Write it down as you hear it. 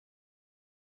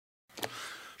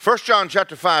1 John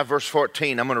chapter 5, verse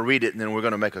 14. I'm going to read it and then we're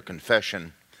going to make a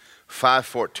confession.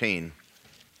 5:14.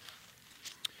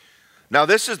 Now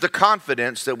this is the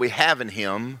confidence that we have in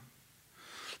him,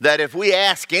 that if we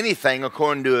ask anything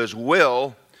according to his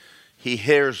will, he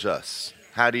hears us.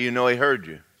 How do you know he heard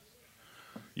you?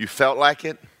 You felt like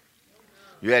it?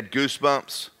 You had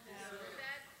goosebumps?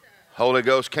 Holy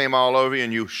Ghost came all over you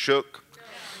and you shook?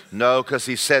 No, because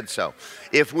he said so.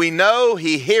 If we know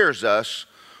he hears us,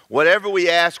 whatever we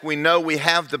ask, we know we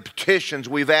have the petitions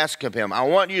we've asked of him. I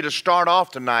want you to start off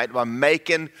tonight by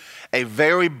making a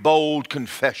very bold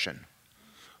confession.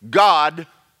 God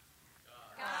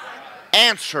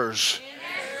answers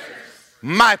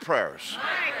my prayers.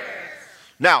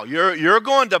 Now, you're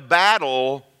going to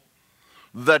battle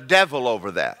the devil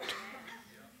over that.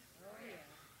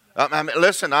 I mean,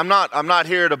 listen, I'm not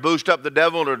here to boost up the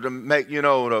devil or to make,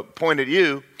 to point at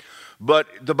you. But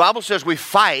the Bible says we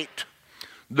fight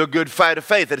the good fight of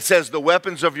faith. It says the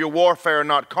weapons of your warfare are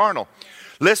not carnal.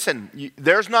 Listen,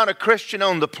 there's not a Christian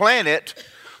on the planet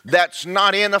that's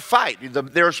not in a fight.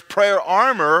 There's prayer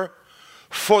armor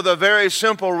for the very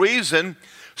simple reason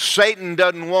Satan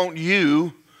doesn't want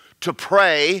you to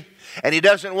pray, and he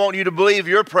doesn't want you to believe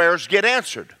your prayers get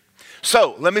answered.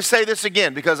 So let me say this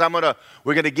again, because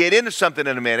we're going to get into something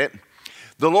in a minute.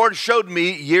 The Lord showed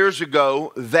me years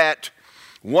ago that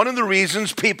one of the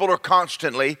reasons people are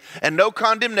constantly, and no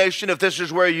condemnation if this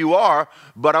is where you are,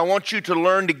 but I want you to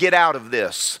learn to get out of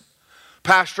this.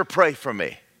 Pastor, pray for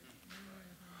me.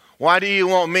 Why do you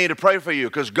want me to pray for you?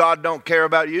 Because God don't care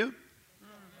about you?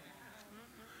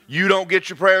 You don't get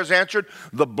your prayers answered?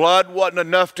 The blood wasn't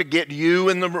enough to get you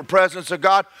in the presence of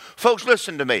God? Folks,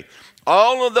 listen to me.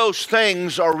 All of those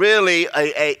things are really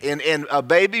in a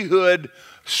babyhood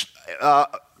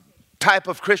type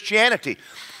of Christianity.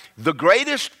 The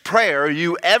greatest prayer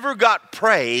you ever got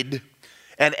prayed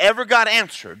and ever got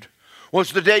answered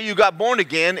was the day you got born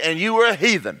again and you were a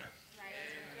heathen.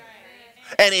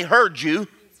 And he heard you.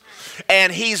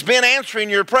 And he's been answering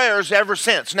your prayers ever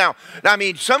since. Now,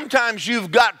 sometimes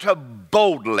you've got to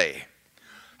boldly,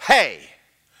 hey,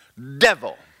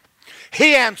 devil,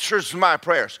 he answers my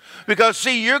prayers. Because,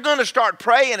 see, you're going to start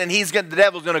praying and the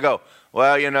devil's going to go,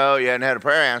 well, you hadn't had a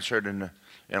prayer answered in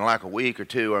like a week or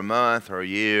two or a month or a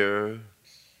year.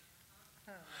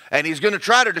 And he's going to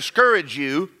try to discourage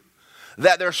you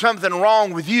that there's something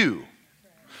wrong with you.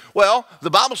 Well,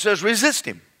 the Bible says resist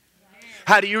him.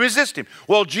 How do you resist him?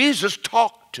 Well, Jesus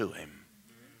talked to him.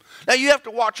 Now, you have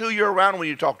to watch who you're around when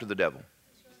you talk to the devil.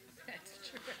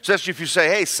 Especially if you say,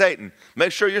 hey, Satan,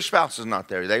 make sure your spouse is not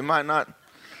there. They might not.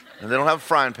 They don't have a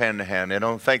frying pan in the hand. They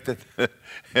don't think that.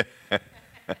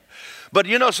 But,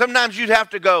 sometimes you'd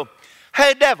have to go,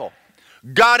 hey, devil,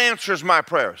 God answers my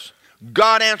prayers.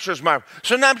 God answers my.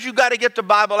 Sometimes you got to get the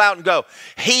Bible out and go,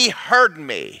 he heard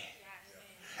me.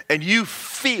 And you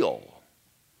feel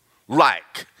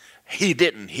like he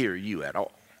didn't hear you at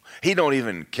all. He don't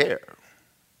even care.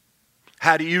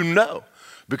 How do you know?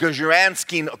 Because you're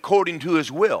asking according to his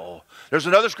will. There's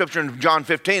another scripture in John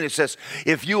 15. It says,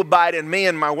 if you abide in me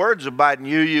and my words abide in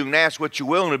you, you can ask what you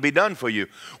will and it'll be done for you.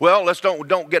 Well,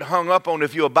 don't get hung up on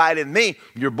if you abide in me.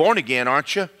 You're born again,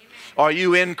 aren't you? Amen. Are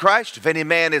you in Christ? If any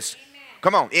man is,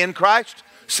 come on, in Christ,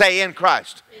 say in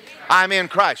Christ. I'm in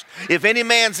Christ. If any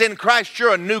man's in Christ,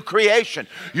 you're a new creation.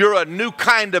 You're a new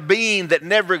kind of being that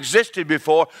never existed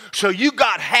before. So you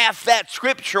got half that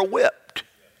scripture whipped.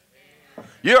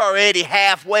 You're already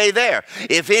halfway there.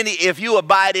 If you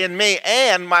abide in me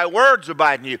and my words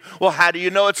abide in you. Well, how do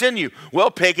you know it's in you? Well,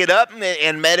 pick it up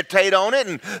and meditate on it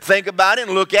and think about it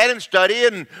and look at it and study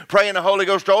it and pray in the Holy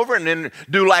Ghost over it and then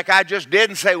do like I just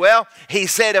did and say, well, he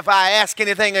said if I ask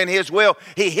anything in his will,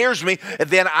 he hears me. And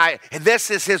then this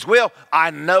is his will.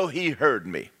 I know he heard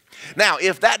me. Now,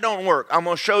 if that don't work, I'm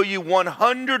going to show you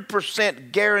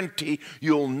 100% guarantee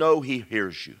you'll know he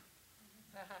hears you.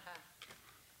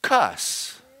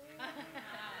 Cuss.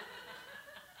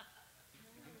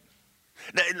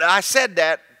 I said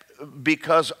that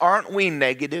because aren't we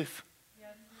negative?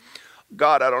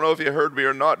 God, I don't know if you heard me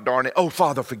or not, darn it. Oh,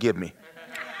 Father, forgive me.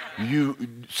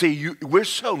 We're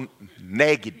so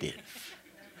negative.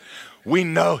 We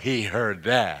know he heard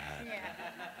that.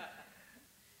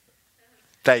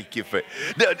 Thank you for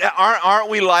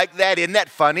aren't we like that? Isn't that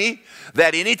funny?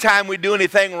 That anytime we do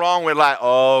anything wrong, we're like,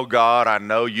 oh God, I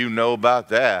know you know about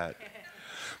that.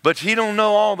 But he don't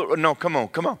know all the, no, come on.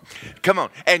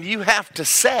 And you have to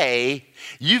say,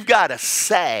 you've got to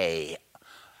say,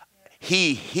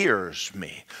 he hears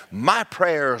me. My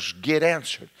prayers get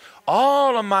answered.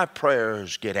 All of my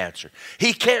prayers get answered.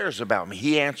 He cares about me.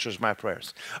 He answers my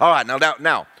prayers. All right,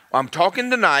 now I'm talking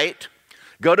tonight.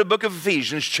 Go to the book of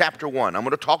Ephesians chapter 1. I'm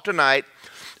going to talk tonight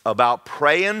about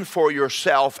praying for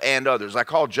yourself and others. I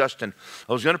called Justin.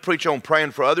 I was going to preach on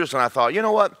praying for others, and I thought, you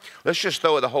know what? Let's just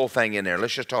throw the whole thing in there.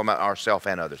 Let's just talk about ourselves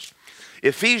and others.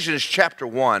 Ephesians chapter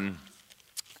 1.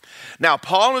 Now,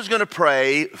 Paul is going to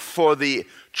pray for the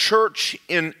church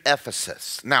in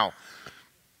Ephesus. Now,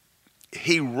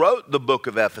 he wrote the book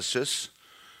of Ephesus,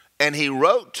 and he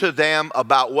wrote to them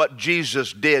about what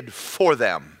Jesus did for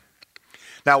them.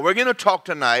 Now, we're going to talk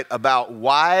tonight about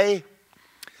why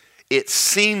it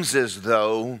seems as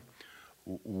though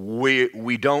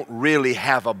we don't really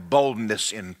have a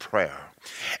boldness in prayer.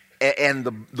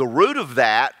 And the root of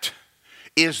that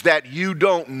is that you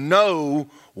don't know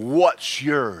what's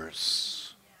yours.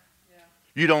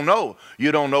 You don't know.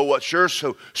 You don't know what's yours,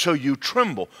 so you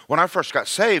tremble. When I first got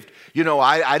saved,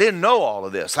 I didn't know all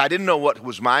of this. I didn't know what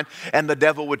was mine. And the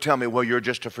devil would tell me, well, you're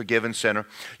just a forgiven sinner.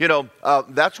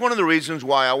 That's one of the reasons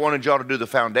why I wanted y'all to do the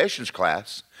foundations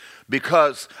class,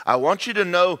 because I want you to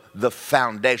know the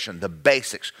foundation, the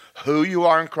basics, who you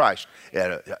are in Christ,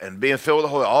 and being filled with the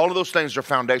Holy. All of those things are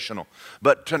foundational.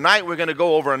 But tonight we're going to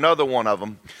go over another one of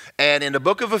them. And in the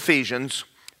book of Ephesians,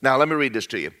 now let me read this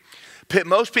to you.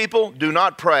 Most people do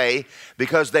not pray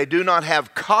because they do not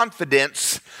have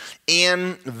confidence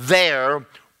in their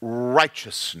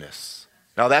righteousness.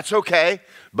 Now that's okay,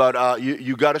 but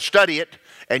you got to study it,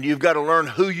 and you've got to learn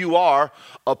who you are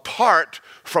apart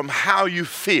from how you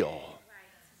feel.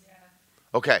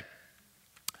 Okay.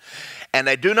 And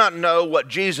they do not know what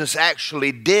Jesus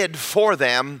actually did for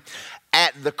them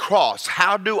at the cross.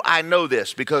 How do I know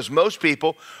this? Because most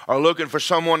people are looking for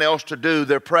someone else to do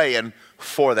their praying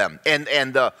for them. And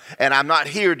I'm not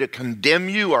here to condemn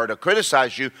you or to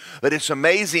criticize you, but it's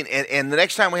amazing. And the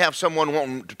next time we have someone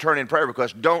wanting to turn in prayer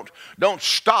requests, don't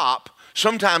stop.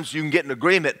 Sometimes you can get an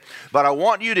agreement, but I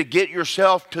want you to get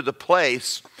yourself to the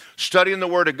place studying the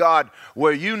Word of God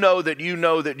where you know that you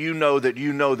know that you know that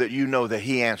you know that you know that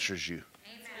He answers you.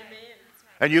 Amen.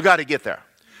 And you got to get there.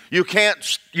 You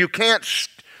can't,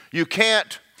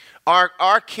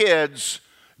 our kids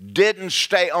didn't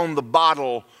stay on the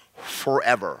bottle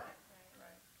forever.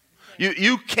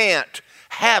 You can't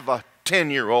have a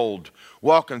 10-year-old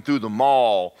walking through the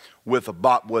mall with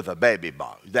a baby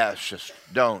bottle. That's just,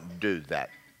 don't do that.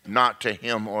 Not to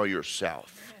him or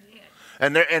yourself.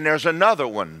 And there's another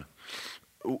one.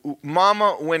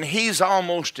 Mama, when he's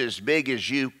almost as big as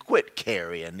you, quit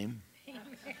carrying him.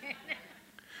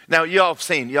 Now, y'all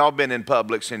been in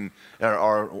Publix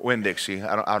or Winn-Dixie.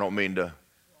 I don't mean to.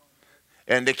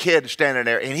 And the kid standing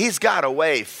there, and he's got to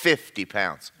weigh 50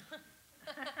 pounds.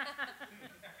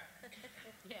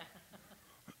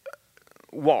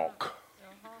 Walk.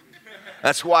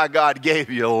 That's why God gave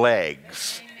you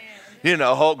legs.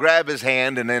 Grab his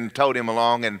hand and then tote him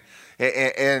along, and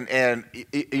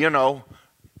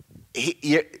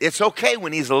it's okay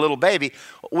when he's a little baby.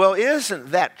 Well,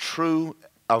 isn't that true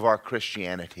of our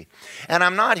Christianity? And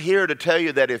I'm not here to tell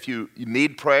you that if you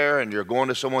need prayer and you're going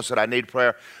to someone and said, I need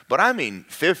prayer, but I mean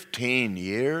 15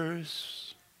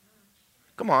 years.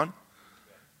 Come on.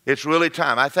 It's really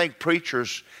time. I think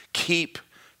preachers keep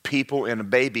people in a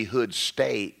babyhood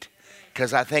state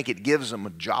because I think it gives them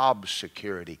a job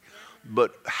security.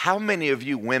 But how many of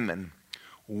you women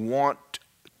want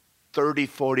 30,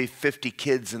 40, 50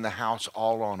 kids in the house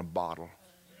all on a bottle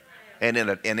and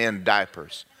in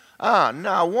diapers?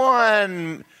 No,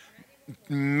 one,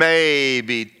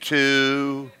 maybe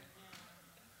two.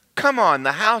 Come on,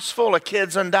 the house full of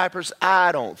kids in diapers?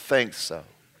 I don't think so.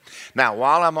 Now,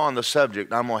 while I'm on the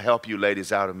subject, I'm going to help you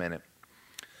ladies out a minute.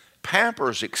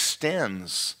 Pampers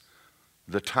extends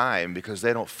the time because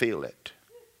they don't feel it.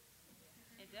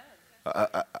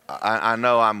 I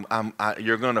know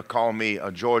you're going to call me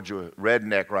a Georgia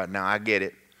redneck right now. I get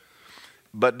it.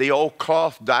 But the old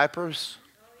cloth diapers,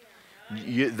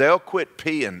 they'll quit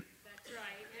peeing. That's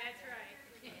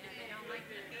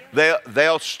right.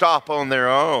 They'll stop on their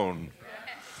own.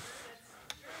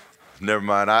 Never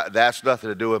mind. That's nothing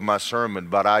to do with my sermon,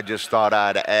 but I just thought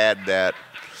I'd add that.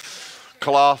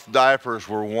 Cloth diapers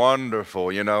were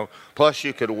wonderful, Plus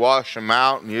you could wash them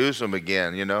out and use them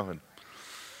again,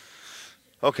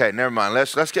 Okay, never mind.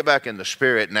 Let's get back in the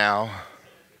spirit now.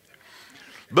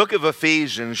 Book of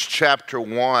Ephesians, chapter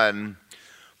 1.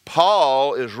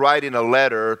 Paul is writing a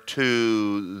letter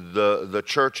to the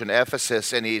church in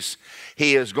Ephesus, and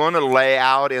he is going to lay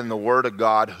out in the Word of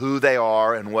God who they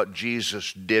are and what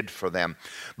Jesus did for them.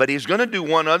 But he's going to do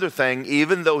one other thing.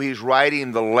 Even though he's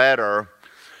writing the letter,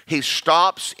 he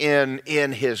stops in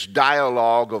his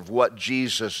dialogue of what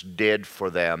Jesus did for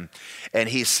them, and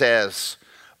he says,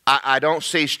 I don't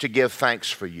cease to give thanks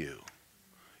for you.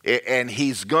 And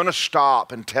he's going to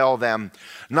stop and tell them,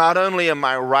 not only am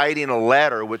I writing a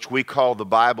letter, which we call the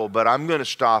Bible, but I'm going to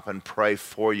stop and pray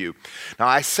for you. Now,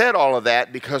 I said all of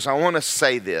that because I want to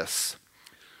say this.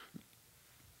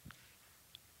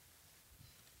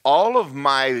 All of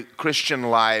my Christian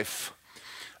life,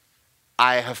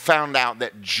 I have found out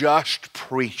that just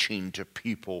preaching to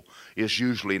people is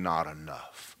usually not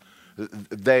enough. I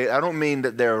don't mean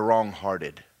that they're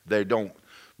wrong-hearted. They don't.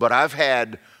 But I've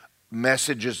had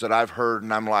messages that I've heard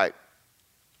and I'm like,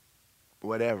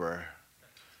 whatever.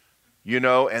 You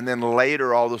know, and then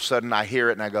later all of a sudden I hear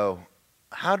it and I go,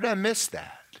 how did I miss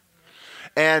that?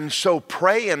 And so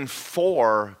praying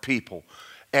for people.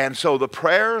 And so the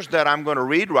prayers that I'm going to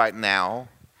read right now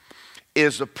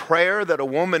is a prayer that a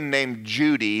woman named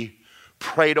Judy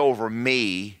prayed over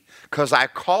me because I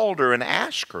called her and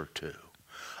asked her to.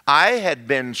 I had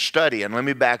been studying. Let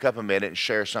me back up a minute and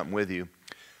share something with you.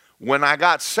 When I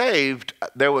got saved,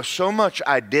 there was so much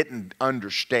I didn't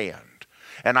understand.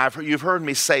 And you've heard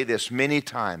me say this many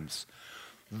times.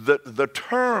 The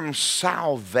term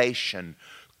salvation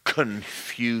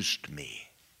confused me.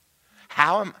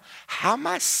 How am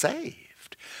I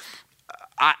saved?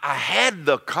 I had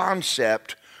the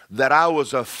concept that I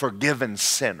was a forgiven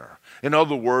sinner. In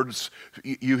other words,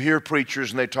 you hear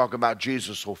preachers and they talk about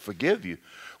Jesus will forgive you.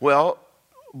 Well,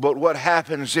 but what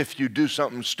happens if you do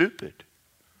something stupid?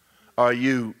 Are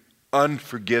you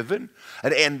unforgiven?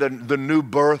 And the new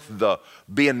birth, the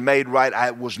being made right,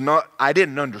 I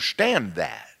didn't understand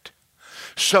that.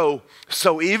 So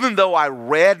even though I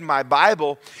read my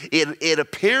Bible, it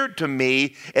appeared to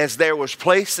me as there was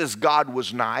places God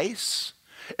was nice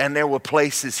and there were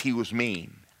places he was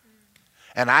mean.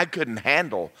 And I couldn't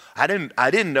handle. I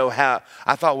didn't know how.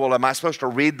 I thought, well, am I supposed to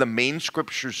read the mean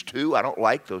scriptures too? I don't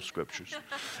like those scriptures.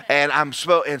 And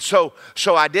so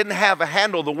I didn't have a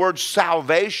handle. The word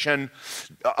salvation,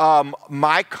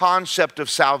 my concept of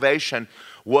salvation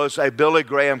was a Billy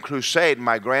Graham crusade.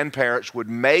 My grandparents would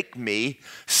make me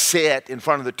sit in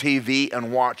front of the TV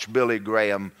and watch Billy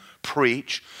Graham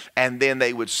preach, and then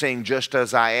they would sing Just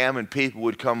As I Am, and people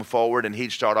would come forward and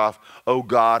he'd start off, oh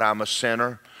God, I'm a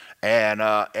sinner. And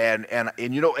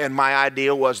you know, and my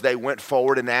idea was they went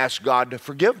forward and asked God to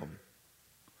forgive them.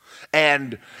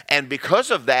 And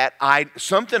because of that,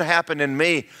 something happened in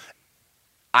me.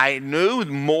 I knew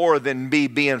more than me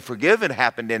being forgiven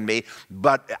happened in me,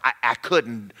 but I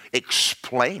couldn't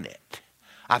explain it.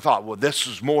 I thought, well, this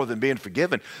is more than being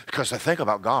forgiven because I think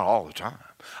about God all the time.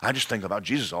 I just think about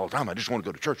Jesus all the time. I just want to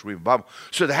go to church, read the Bible.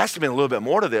 So there has to be a little bit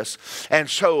more to this. And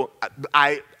so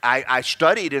I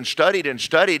studied and studied and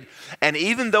studied. And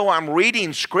even though I'm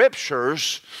reading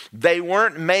scriptures, they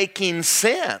weren't making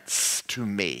sense to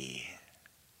me.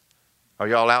 Are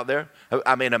y'all out there?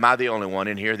 I mean, am I the only one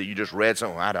in here that you just read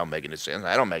something? I don't make any sense.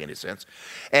 I don't make any sense.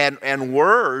 And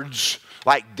words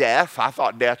like death, I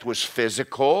thought death was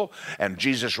physical, and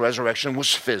Jesus' resurrection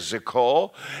was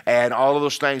physical, and all of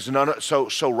those things.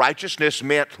 So righteousness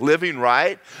meant living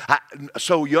right.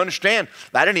 So you understand,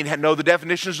 I didn't even know the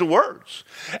definitions of words.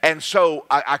 And so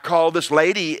I called this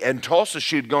lady in Tulsa.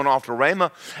 She'd gone off to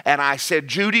Rhema, and I said,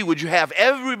 Judy, would you have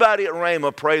everybody at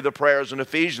Rhema pray the prayers in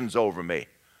Ephesians over me?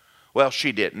 Well,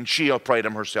 she didn't. She prayed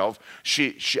them herself.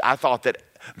 I thought that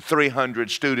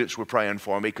 300 students were praying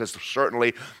for me because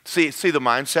certainly, see the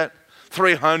mindset?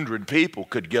 300 people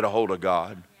could get a hold of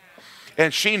God.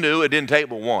 And she knew it didn't take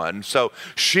but one. So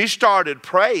she started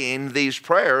praying these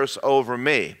prayers over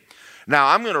me. Now,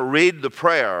 I'm going to read the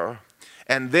prayer,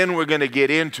 and then we're going to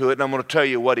get into it, and I'm going to tell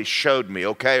you what he showed me,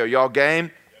 okay? Are y'all game?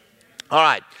 All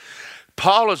right.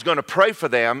 Paul is going to pray for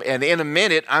them, and in a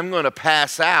minute, I'm going to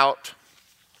pass out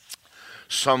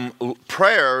some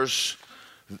prayers,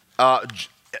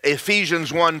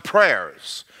 Ephesians 1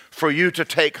 prayers for you to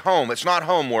take home. It's not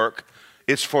homework,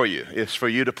 it's for you. It's for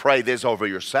you to pray this over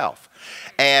yourself.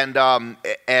 And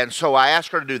so I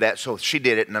asked her to do that, so she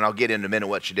did it, and then I'll get in a minute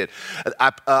what she did.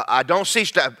 I don't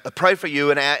cease to pray for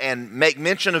you and make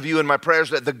mention of you in my prayers,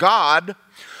 that the God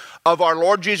of our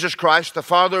Lord Jesus Christ, the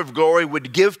Father of glory,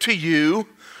 would give to you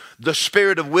the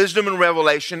spirit of wisdom and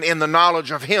revelation in the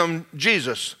knowledge of him,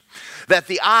 Jesus. That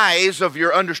the eyes of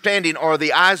your understanding, or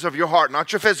the eyes of your heart,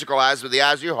 not your physical eyes, but the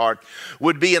eyes of your heart,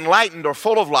 would be enlightened or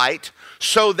full of light,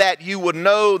 so that you would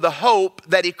know the hope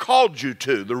that he called you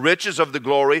to, the riches of the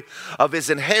glory of his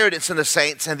inheritance in the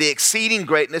saints, and the exceeding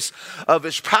greatness of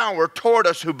his power toward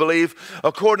us who believe,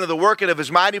 according to the working of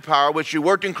his mighty power, which he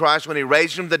worked in Christ when he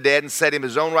raised him from the dead and set him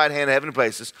his own right hand in heavenly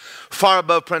places, far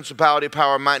above principality,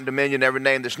 power, might, and dominion, every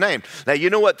name that's named. Now, you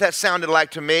know what that sounded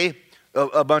like to me?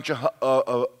 A bunch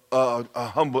of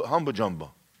humble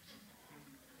jumbo.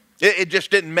 It just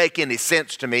didn't make any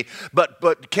sense to me.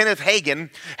 But Kenneth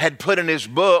Hagin had put in his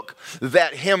book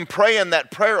that him praying that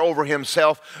prayer over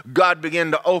himself, God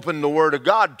began to open the Word of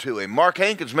God to him. Mark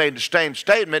Hankins made the same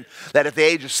statement that at the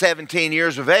age of 17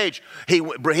 years of age, he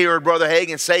heard Brother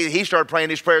Hagin say that he started praying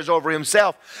these prayers over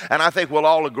himself. And I think we'll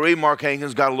all agree Mark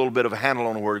Hankins got a little bit of a handle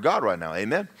on the Word of God right now.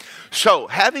 Amen? So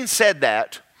having said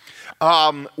that,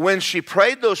 when she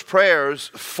prayed those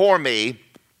prayers for me,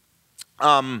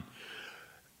 Father,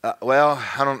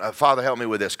 help me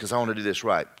with this because I want to do this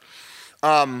right.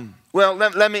 Let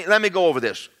me go over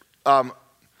this.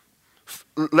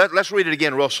 Let's read it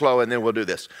again real slow and then we'll do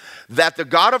this. That the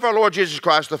God of our Lord Jesus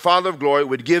Christ, the Father of glory,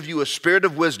 would give you a spirit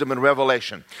of wisdom and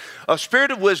revelation. A spirit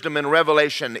of wisdom and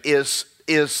revelation is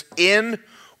in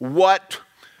what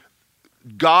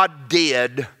God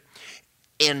did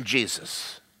in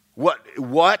Jesus.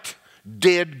 What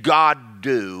did God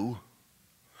do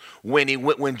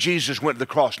when Jesus went to the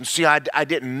cross? And see, I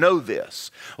didn't know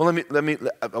this. Well,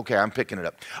 okay, I'm picking it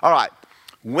up. All right.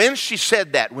 When she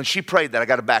said that, when she prayed that, I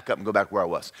got to back up and go back where I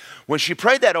was. When she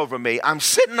prayed that over me, I'm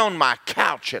sitting on my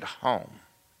couch at home.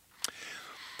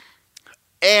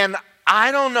 And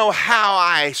I don't know how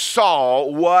I saw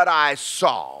what I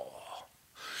saw.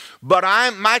 But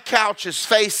my couch is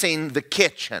facing the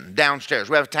kitchen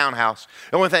downstairs. We have a townhouse.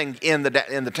 The only thing in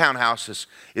the townhouse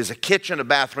is a kitchen, a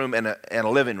bathroom, and a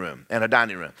living room, and a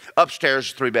dining room.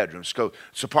 Upstairs, 3 bedrooms.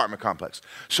 It's an apartment complex.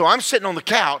 So I'm sitting on the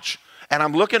couch, and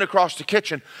I'm looking across the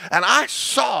kitchen, and I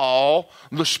saw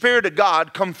the Spirit of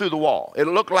God come through the wall. It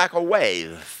looked like a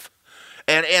wave.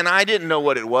 And I didn't know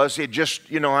what it was. It just,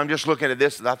 I'm just looking at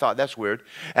this, and I thought, that's weird.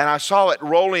 And I saw it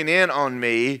rolling in on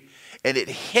me, and it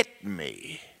hit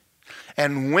me.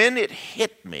 And when it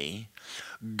hit me,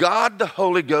 God the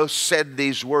Holy Ghost said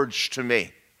these words to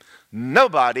me.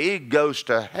 Nobody goes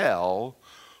to hell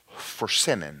for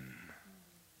sinning.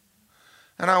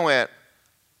 And I went,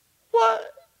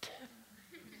 what?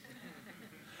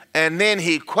 And then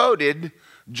he quoted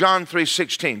John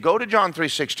 3:16. Go to John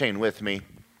 3:16 with me.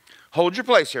 Hold your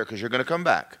place here because you're going to come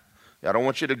back. I don't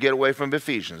want you to get away from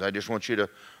Ephesians. I just want you to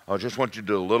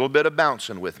do a little bit of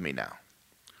bouncing with me now.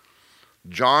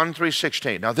 John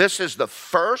 3:16. Now this is the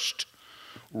first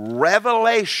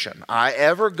revelation I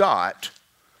ever got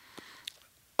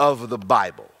of the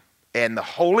Bible. And the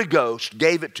Holy Ghost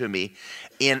gave it to me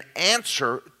in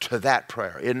answer to that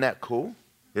prayer. Isn't that cool?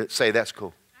 Say that's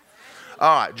cool.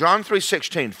 All right, John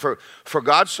 3:16. For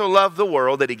God so loved the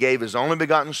world that he gave his only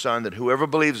begotten Son, that whoever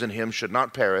believes in him should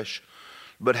not perish,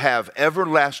 but have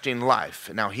everlasting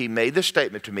life. Now he made this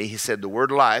statement to me. He said the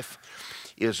word life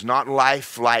is not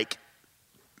life like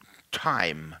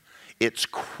time. It's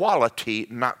quality,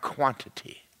 not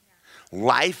quantity.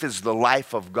 Life is the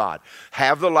life of God.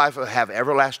 Have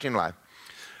everlasting life.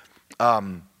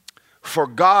 For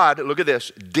God, look at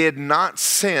this, did not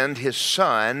send his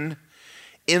Son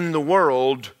in the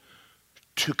world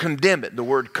to condemn it. The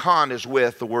word con is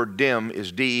with, the word dim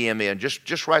is D-E-M-N.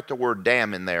 Just write the word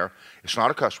damn in there. It's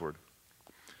not a cuss word.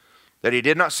 That he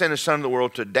did not send his Son in the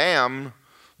world to damn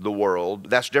the world.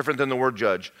 That's different than the word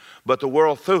judge. But the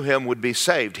world through him would be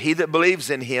saved. He that believes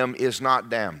in him is not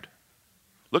damned.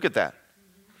 Look at that.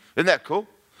 Isn't that cool?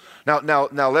 Now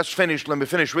let me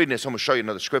finish reading this. I'm going to show you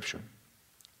another scripture.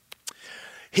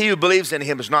 He who believes in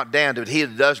him is not damned, but he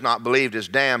that does not believe is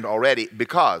damned already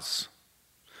because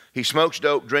he smokes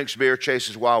dope, drinks beer,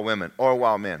 chases wild women or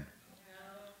wild men.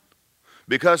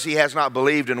 Because he has not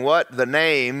believed in what? The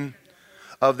name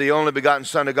of the only begotten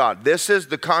Son of God. This is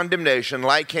the condemnation.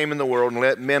 Light came in the world,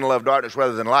 and men love darkness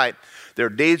rather than light. Their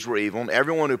deeds were evil, and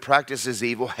everyone who practices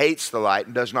evil hates the light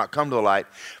and does not come to the light,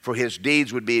 for his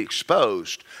deeds would be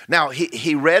exposed. Now,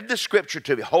 he read the scripture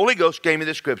to me. Holy Ghost gave me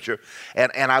the scripture,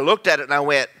 and I looked at it, and I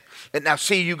went, and now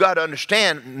see, you got to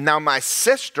understand, now my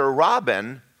sister,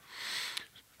 Robin,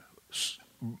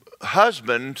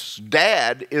 husband's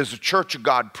dad is a Church of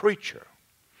God preacher.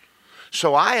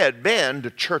 So I had been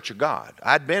to Church of God.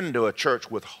 I'd been to a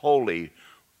church with holy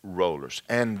rollers,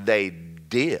 and they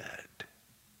did.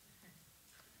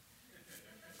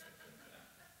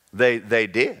 They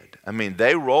did. I mean,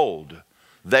 they rolled.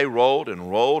 They rolled and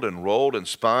rolled and rolled and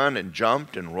spun and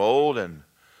jumped and rolled. And,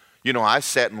 I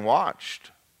sat and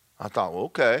watched. I thought, well,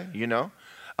 okay,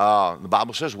 the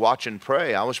Bible says watch and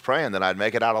pray. I was praying that I'd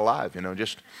make it out alive,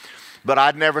 But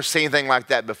I'd never seen anything like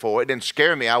that before. It didn't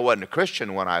scare me. I wasn't a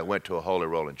Christian when I went to a holy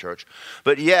rolling church.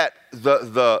 But yet,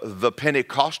 the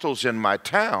Pentecostals in my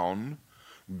town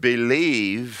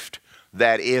believed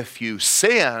that if you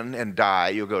sin and die,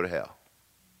 you'll go to hell.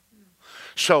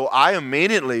 So I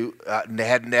immediately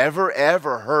had never,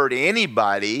 ever heard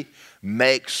anybody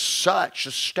make such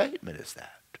a statement as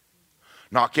that.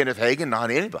 Not Kenneth Hagin, not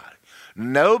anybody.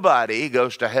 Nobody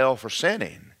goes to hell for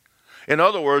sinning. In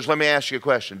other words, let me ask you a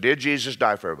question. Did Jesus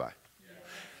die for everybody? Yes.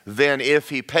 Then if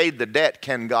he paid the debt,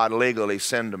 can God legally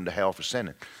send them to hell for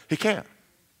sinning? He can't.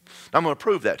 I'm going to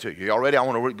prove that to you. Y'all ready? I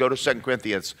want to go to 2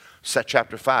 Corinthians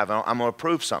chapter 5. I'm going to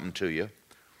prove something to you.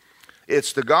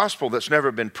 It's the gospel that's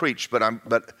never been preached,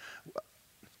 but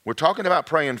we're talking about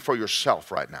praying for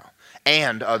yourself right now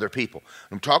and other people.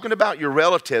 I'm talking about your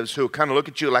relatives who kind of look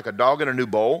at you like a dog in a new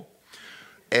bowl,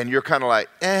 and you're kind of like,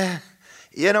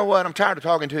 you know what? I'm tired of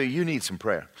talking to you. You need some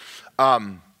prayer. Let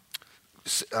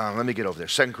me get over there.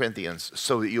 2 Corinthians,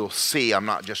 so that you'll see I'm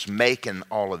not just making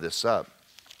all of this up.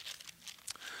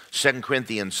 2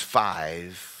 Corinthians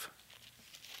 5.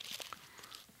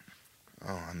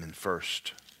 Oh, I'm in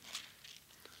first.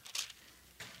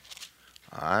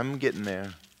 I'm getting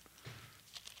there.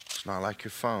 It's not like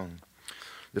your phone.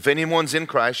 If anyone's in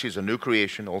Christ, he's a new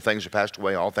creation. Old things are passed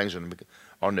away. All things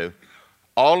are new.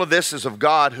 All of this is of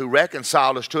God, who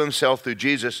reconciled us to himself through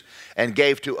Jesus and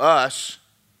gave to us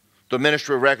the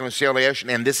ministry of reconciliation.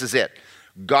 And this is it.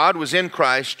 God was in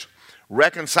Christ,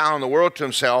 reconciling the world to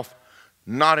himself,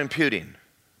 not imputing.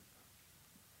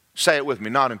 Say it with me,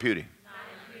 not imputing.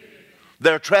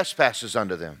 There are trespasses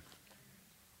under them.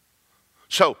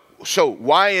 So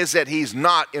why is it he's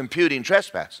not imputing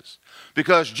trespasses?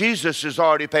 Because Jesus has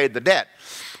already paid the debt.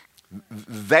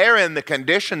 They're in the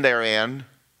condition they're in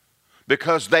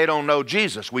because they don't know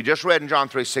Jesus. We just read in John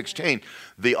 3:16,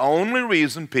 the only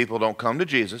reason people don't come to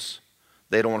Jesus,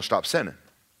 they don't want to stop sinning.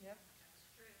 Yep.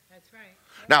 That's right.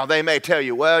 Now, they may tell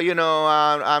you, well, you know,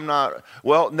 I'm not,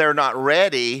 well, they're not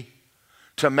ready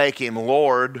to make him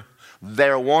Lord.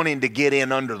 They're wanting to get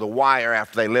in under the wire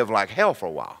after they live like hell for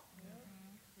a while.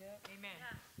 Amen.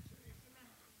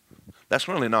 That's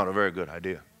really not a very good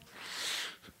idea.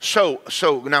 So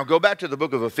now go back to the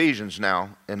book of Ephesians now,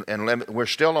 and we're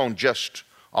still on just,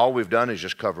 all we've done is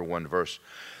just cover one verse.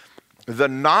 The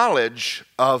knowledge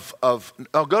of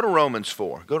go to Romans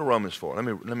 4. Go to Romans 4.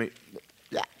 Let me.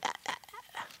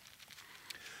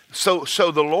 So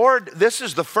the Lord, this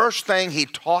is the first thing he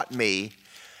taught me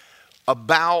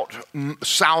about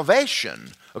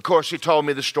salvation. Of course, he told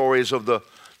me the stories of the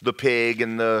pig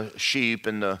and the sheep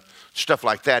and the stuff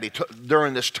like that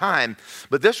during this time.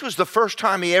 But this was the first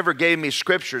time he ever gave me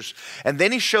scriptures. And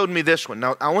then he showed me this one.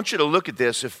 Now, I want you to look at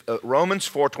this. If Romans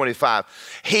 4:25.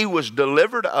 He was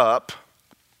delivered up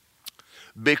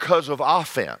because of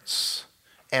offense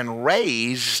and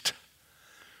raised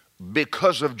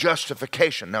because of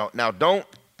justification. Now don't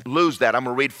lose that. I'm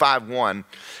going to read 5:1.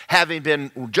 Having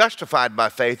been justified by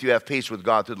faith, you have peace with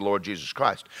God through the Lord Jesus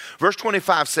Christ. Verse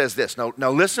 25 says this. Now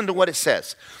listen to what it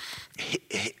says.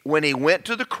 When he went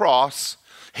to the cross,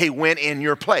 he went in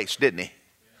your place, didn't he?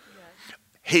 Yes.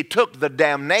 He took the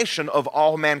damnation of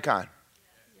all mankind.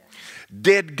 Yes.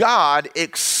 Did God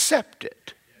accept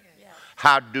it? Yes.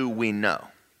 How do we know?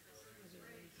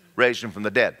 Raised him from the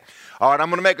dead. All right, I'm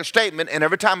going to make a statement, and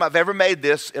every time I've ever made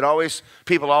this,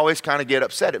 people always kind of get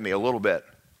upset at me a little bit.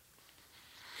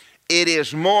 It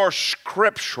is more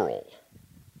scriptural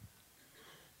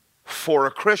for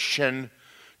a Christian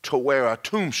to wear a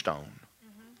tombstone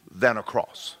than a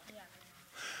cross.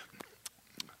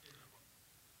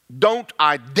 Don't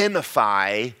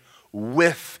identify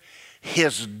with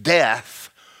his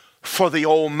death for the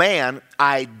old man.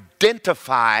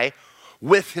 Identify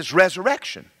with his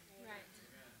resurrection.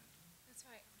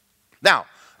 Now,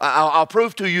 I'll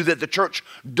prove to you that the church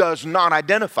does not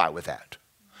identify with that.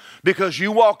 Because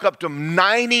you walk up to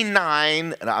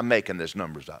 99, and I'm making these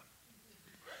numbers up.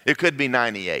 It could be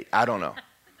 98, I don't know.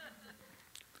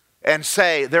 And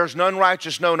say, there's none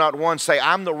righteous, no, not one. Say,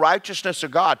 I'm the righteousness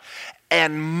of God.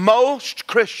 And most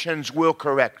Christians will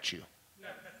correct you.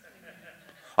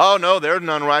 Oh, no, there's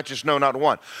none righteous, no, not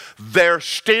one. They're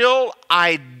still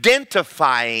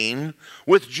identifying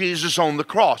with Jesus on the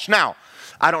cross. Now,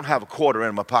 I don't have a quarter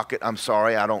in my pocket. I'm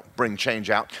sorry, I don't bring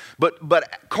change out.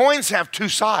 But coins have two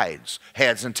sides,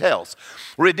 heads and tails.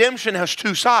 Redemption has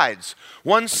two sides.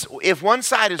 If one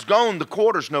side is gone, the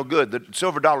quarter's no good. The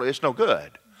silver dollar is no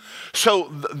good. So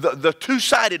the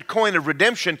two-sided coin of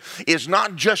redemption is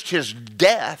not just his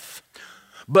death,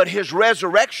 but his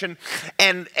resurrection.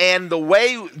 And the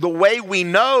way we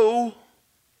know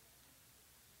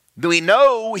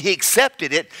he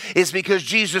accepted it is because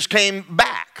Jesus came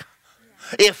back.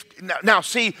 Now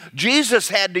see, Jesus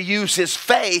had to use his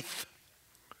faith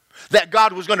that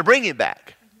God was going to bring him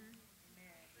back.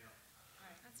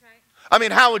 I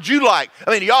mean, how would you like?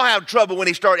 I mean, y'all have trouble when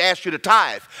he started asking you to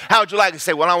tithe. How would you like to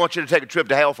say, well, I want you to take a trip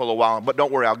to hell for a little while, but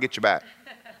don't worry, I'll get you back.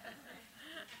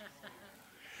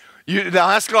 Now,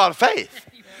 that's a lot of faith.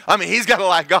 I mean, he's got to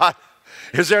like God.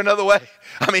 Is there another way?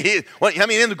 I mean,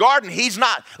 in the garden, he's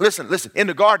not. Listen. In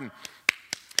the garden,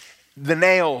 the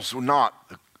nails were not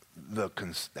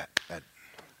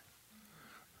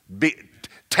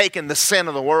taking the sin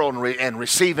of the world and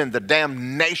receiving the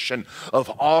damnation of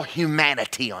all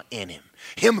humanity in him.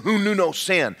 Him who knew no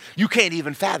sin, you can't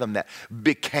even fathom that,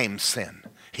 became sin.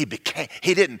 He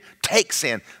didn't take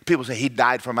sin. People say he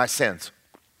died for my sins.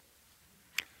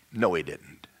 No, he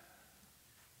didn't.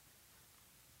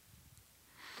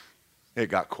 It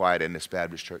got quiet in this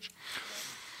Baptist church.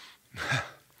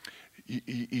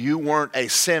 You weren't a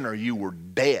sinner, you were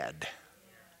dead.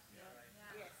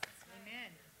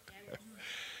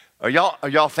 Are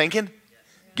y'all thinking?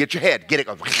 Get your head, get it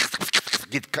going.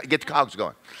 Get the cogs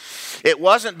going. It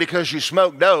wasn't because you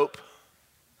smoked dope.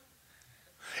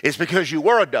 It's because you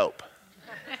were a dope.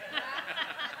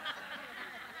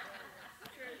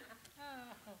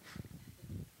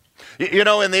 You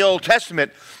know, in the Old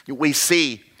Testament, we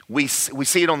see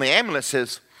it on the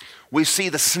ambulances. We see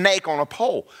the snake on a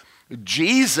pole.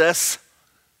 Jesus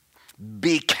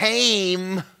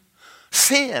became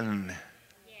sin.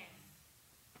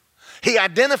 He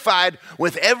identified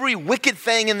with every wicked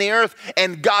thing in the earth,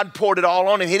 and God poured it all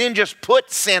on him. He didn't just put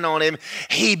sin on him,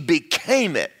 he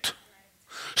became it.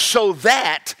 So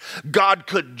that God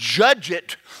could judge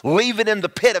it, leave it in the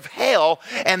pit of hell,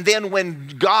 and then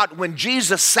when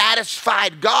Jesus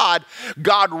satisfied God,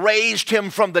 God raised him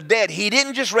from the dead. He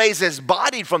didn't just raise his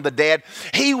body from the dead,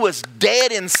 he was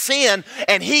dead in sin,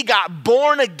 and he got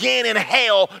born again in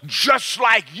hell just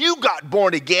like you got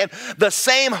born again. The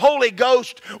same Holy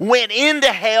Ghost went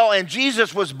into hell, and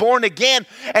Jesus was born again,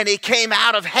 and he came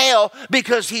out of hell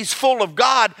because he's full of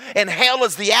God, and hell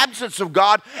is the absence of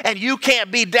God, and you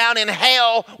can't be down in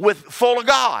hell full of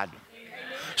God.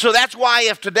 So that's why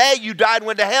if today you died and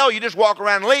went to hell, you just walk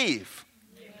around and leave.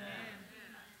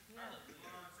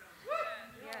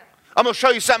 I'm going to show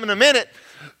you something in a minute,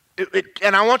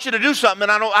 and I want you to do something,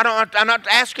 and I'm not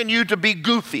asking you to be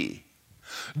goofy.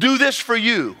 Do this for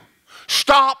you.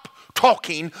 Stop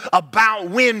talking about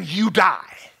when you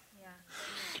die.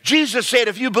 Jesus said,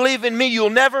 if you believe in me, you'll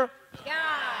never die.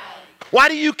 Why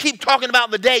do you keep talking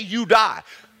about the day you die?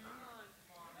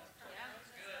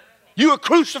 You are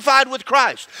crucified with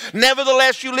Christ.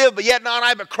 Nevertheless you live, but yet not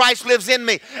I, but Christ lives in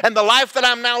me. And the life that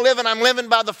I'm now living, I'm living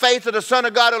by the faith of the Son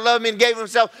of God who loved me and gave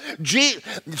himself.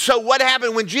 So what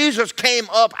happened when Jesus came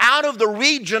up out of the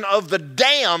region of the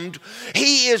damned?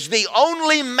 He is the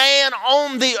only man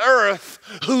on the earth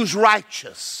who's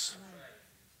righteous.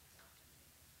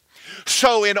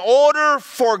 So in order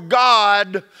for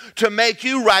God to make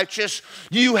you righteous,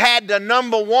 you had to,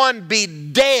 number one, be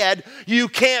dead. You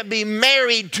can't be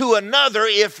married to another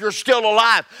if you're still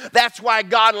alive. That's why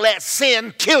God let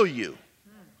sin kill you.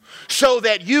 So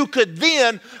that you could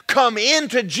then come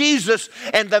into Jesus,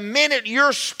 and the minute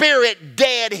your spirit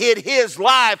dead hit his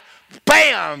life,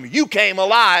 bam, you came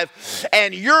alive.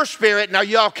 And your spirit, now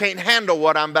y'all can't handle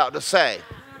what I'm about to say.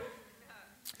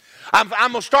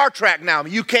 I'm a Star Trek now.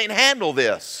 You can't handle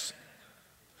this.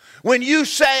 When you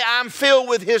say I'm filled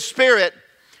with his spirit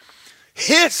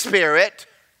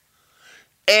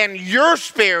and your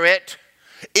spirit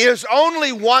is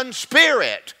only one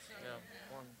spirit.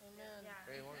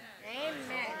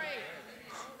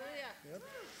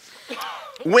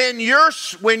 When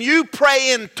you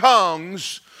pray in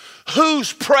tongues,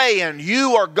 who's praying?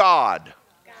 You or God?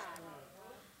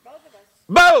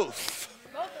 Both.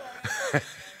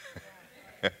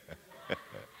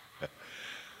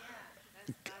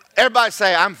 Everybody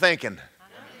say, I'm thinking.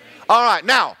 All right,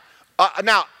 now,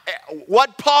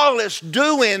 what Paul is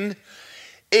doing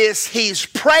is he's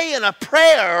praying a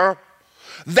prayer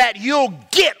that you'll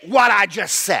get what I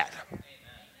just said.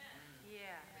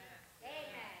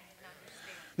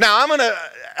 Now,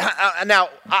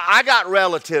 I got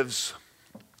relatives,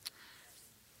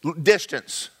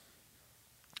 distance,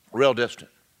 real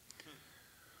distant,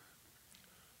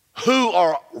 who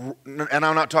are, and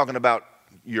I'm not talking about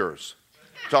yours.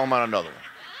 Talking about another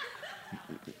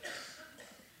one.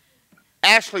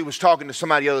 Ashley was talking to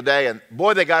somebody the other day, and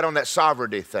boy, they got on that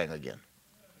sovereignty thing again.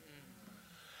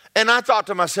 And I thought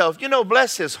to myself,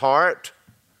 bless his heart.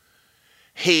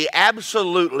 He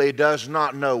absolutely does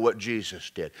not know what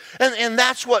Jesus did. And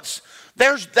that's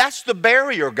that's the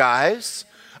barrier, guys.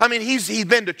 I mean, he's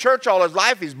been to church all his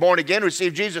life. He's born again,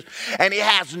 received Jesus, and he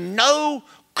has no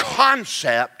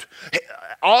concept.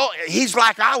 He's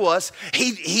like I was.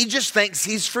 He just thinks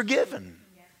he's forgiven.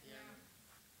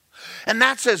 And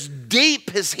that's as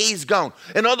deep as he's gone.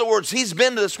 In other words, he's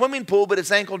been to the swimming pool, but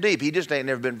it's ankle deep. He just ain't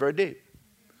never been very deep.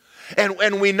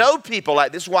 And we know people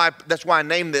like this. That's why I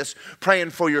named this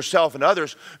praying for yourself and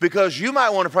others, because you might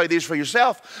want to pray these for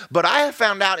yourself, but I have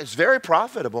found out it's very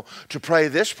profitable to pray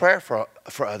this prayer for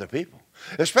other people,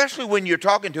 especially when you're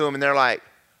talking to them and they're like,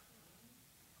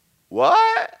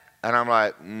 what? And I'm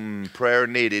like, prayer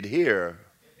needed here.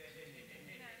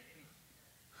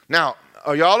 Now,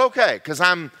 are y'all okay? Because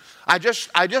I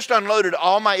just unloaded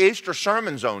all my Easter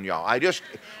sermons on y'all.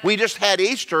 We just had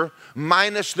Easter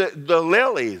minus the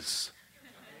lilies.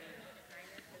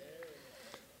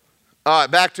 All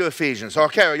right, back to Ephesians.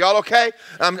 Okay, are y'all okay?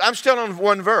 I'm still on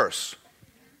one verse.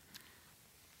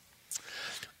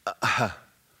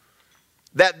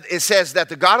 That it says that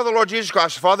the God of the Lord Jesus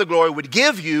Christ, the Father of glory, would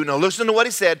give you, now listen to what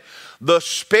he said, the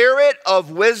spirit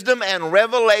of wisdom and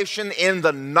revelation in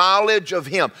the knowledge of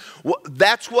him.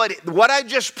 That's what I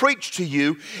just preached to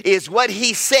you is what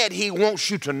he said he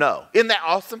wants you to know. Isn't that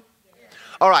awesome?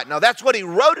 All right, now that's what he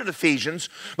wrote in Ephesians,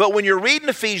 but when you're reading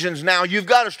Ephesians now, you've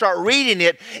got to start reading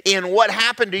it in what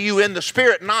happened to you in the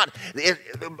spirit, not,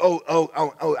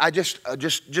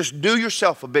 just do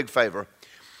yourself a big favor.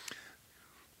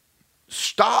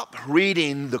 Stop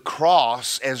reading the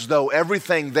cross as though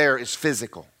everything there is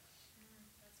physical.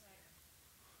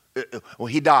 Well,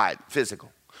 he died, physical.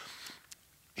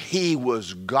 He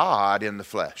was God in the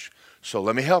flesh. So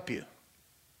let me help you.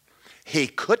 He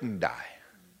couldn't die.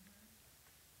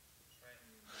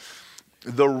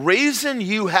 The reason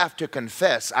you have to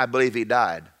confess, I believe he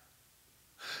died,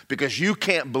 because you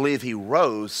can't believe he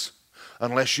rose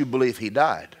unless you believe he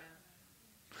died.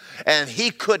 And he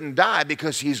couldn't die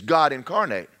because he's God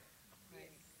incarnate.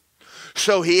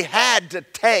 So he had to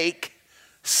take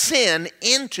sin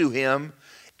into him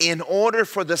in order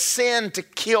for the sin to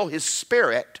kill his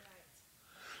spirit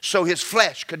so his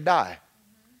flesh could die.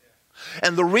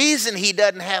 And the reason he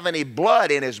doesn't have any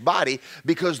blood in his body,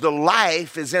 because the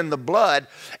life is in the blood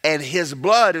and his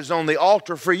blood is on the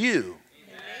altar for you.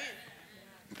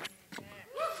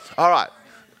 All right.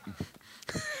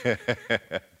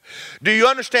 Do you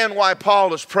understand why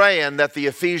Paul is praying that the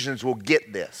Ephesians will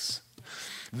get this?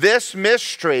 This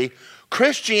mystery,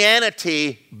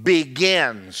 Christianity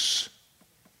begins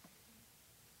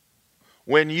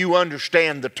when you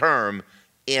understand the term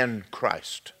in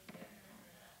Christ.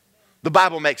 The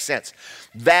Bible makes sense.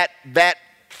 That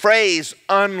phrase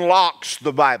unlocks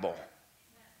the Bible.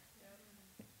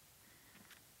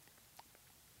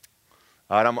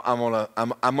 All right,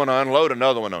 I'm gonna unload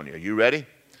another one on you. You ready?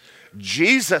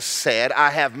 Jesus said,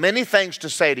 I have many things to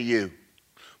say to you,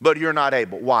 but you're not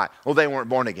able. Why? Well, they weren't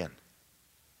born again.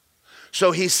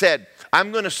 So he said,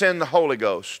 I'm going to send the Holy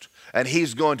Ghost, and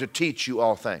he's going to teach you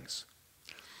all things.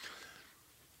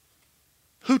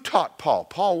 Who taught Paul?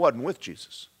 Paul wasn't with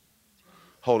Jesus.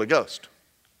 Holy Ghost.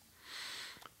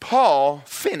 Paul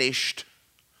finished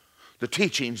the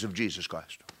teachings of Jesus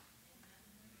Christ.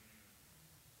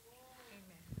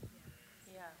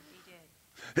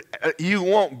 You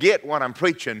won't get what I'm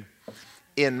preaching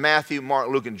in Matthew, Mark,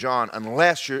 Luke, and John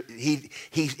unless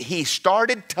he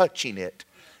started touching it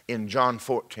in John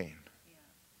 14.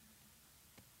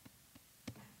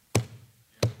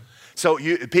 So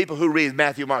people who read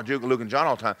Matthew, Mark, Luke, and John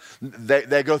all the time,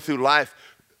 they go through life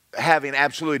having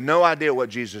absolutely no idea what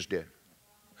Jesus did.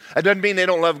 It doesn't mean they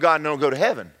don't love God and don't go to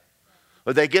heaven.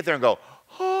 But they get there and go,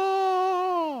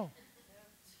 oh.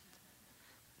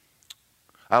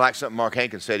 I like something Mark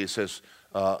Hankins said. He says,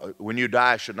 when you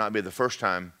die, it should not be the first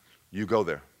time you go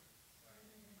there.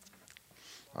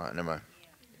 All right, never mind.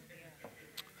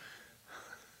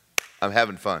 I'm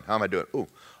having fun. How am I doing? Ooh,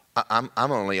 I'm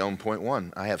only on point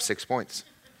 1. I have 6 points.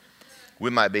 We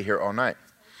might be here all night.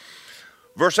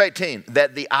 Verse 18,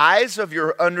 that the eyes of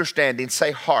your understanding,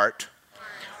 say heart.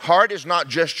 Heart is not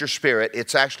just your spirit.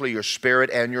 It's actually your spirit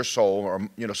and your soul. Or,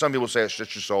 some people say it's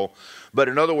just your soul. But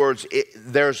in other words,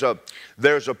 there's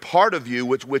a part of you,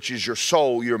 which is your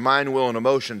soul, your mind, will, and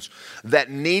emotions, that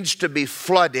needs to be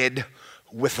flooded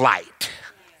with light.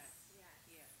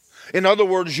 In other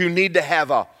words, you need to have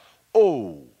a,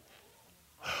 oh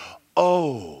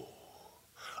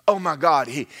my God,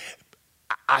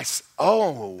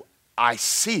 I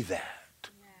see that.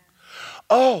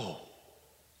 Oh,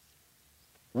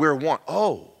 we're one.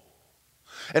 Oh.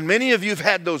 And many of you have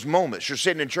had those moments. You're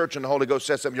sitting in church and the Holy Ghost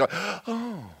says something. You're like,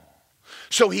 oh.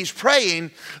 So he's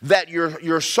praying that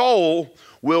your soul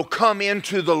will come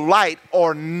into the light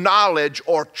or knowledge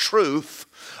or truth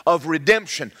of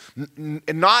redemption,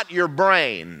 not your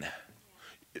brain.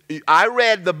 I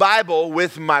read the Bible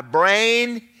with my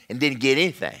brain and didn't get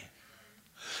anything.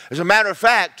 As a matter of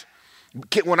fact,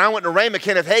 when I went to Rhema,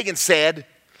 Kenneth Hagin said,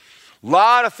 a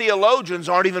lot of theologians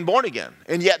aren't even born again,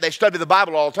 and yet they study the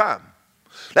Bible all the time.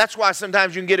 That's why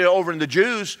sometimes you can get it over in the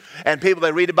Jews and people,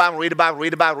 they read the Bible, read the Bible,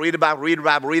 read the Bible, read the Bible, read the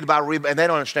Bible, read the Bible, read the Bible, and they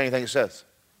don't understand anything it says.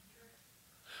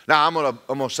 Now, I'm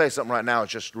gonna say something right now.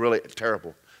 It's just really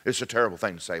terrible. It's a terrible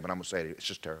thing to say, but I'm going to say it. It's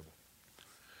just terrible.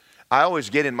 I always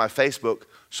get in my Facebook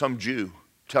some Jew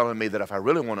telling me that if I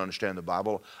really want to understand the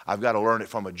Bible, I've got to learn it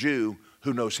from a Jew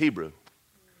who knows Hebrew.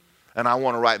 And I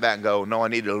want to write back and go, no, I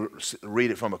need to read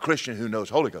it from a Christian who knows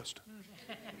Holy Ghost.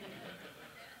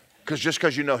 Because just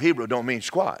because you know Hebrew don't mean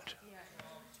squat.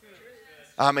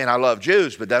 I mean, I love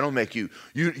Jews, but that don't make you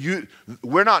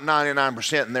we're not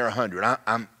 99% and they're 100.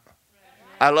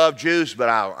 I love Jews, but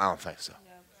I don't think so.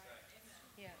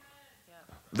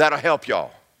 That'll help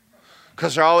y'all.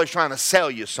 Because they're always trying to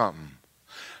sell you something.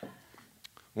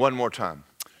 One more time.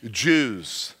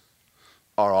 Jews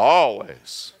are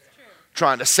always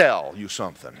trying to sell you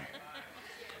something.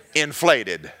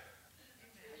 Inflated.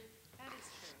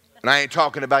 And I ain't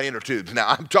talking about inner tubes now.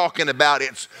 I'm talking about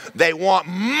they want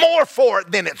more for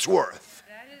it than it's worth.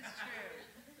 That is true.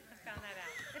 I found that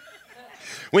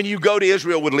out. When you go to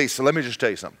Israel with Lisa, let me just tell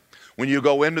you something. When you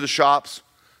go into the shops,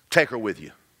 take her with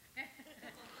you.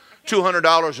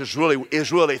 $200 is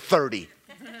really $30.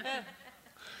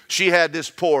 She had this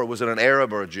poor. Was it an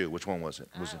Arab or a Jew? Which one was it?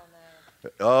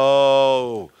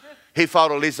 Oh, he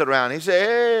followed Lisa around. He said,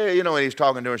 hey, and he's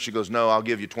talking to her. And she goes, no, I'll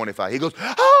give you $25. He goes,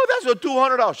 oh, that's a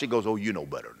 $200. She goes, oh, you know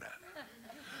better than that.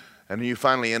 And then you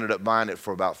finally ended up buying it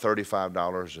for about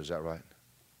 $35. Is that right?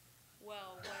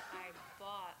 Well, what I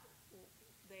bought,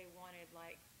 they wanted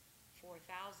like $3,000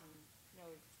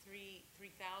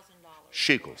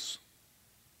 Shekels.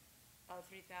 Oh,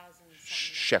 3,000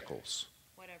 Shekels.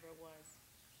 Whatever it was.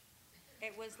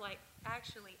 It was like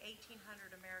actually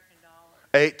 $1,800 American dollars.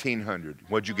 $1,800.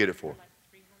 What'd you get it for? Like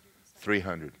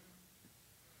 300. $300.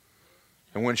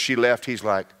 And when she left, he's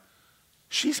like,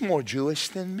 she's more Jewish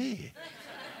than me.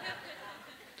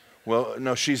 Well,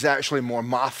 no, she's actually more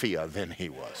mafia than he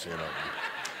was,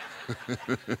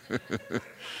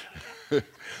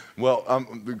 Well,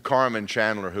 Carmen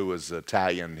Chandler, who was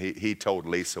Italian, he told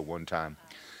Lisa one time,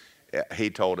 he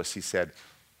told us, he said,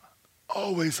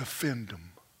 always offend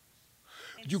them.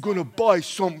 You're going to buy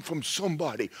something from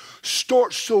somebody.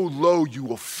 Start so low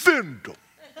you offend them.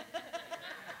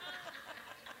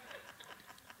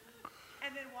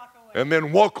 And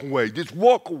then walk away. Just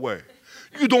walk away.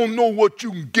 You don't know what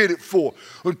you can get it for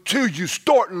until you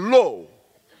start low.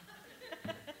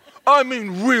 I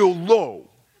mean real low.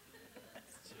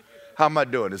 How am I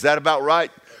doing? Is that about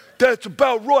right? That's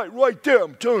about right there,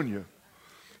 I'm telling you.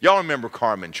 Y'all remember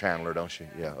Carmen Chandler, don't you?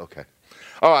 Yeah, okay.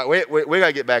 All right, we got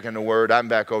to get back in the Word. I'm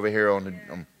back over here on the...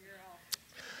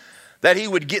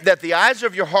 that the eyes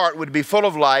of your heart would be full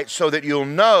of light so that you'll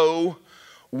know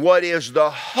what is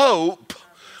the hope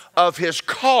of his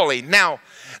calling. Now,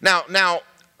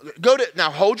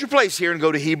 hold your place here and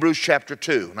go to Hebrews chapter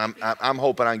 2. And I'm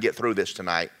hoping I can get through this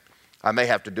tonight. I may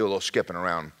have to do a little skipping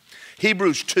around.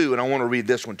 Hebrews 2, and I want to read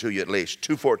this one to you at least,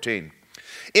 2:14.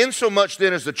 Insomuch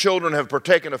then as the children have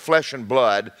partaken of flesh and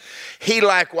blood, he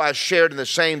likewise shared in the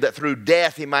same, that through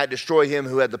death he might destroy him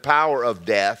who had the power of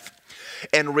death,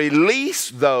 and release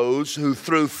those who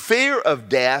through fear of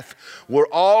death were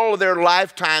all their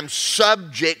lifetime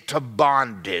subject to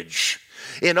bondage.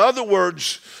 In other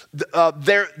words,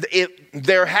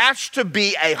 there has to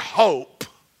be a hope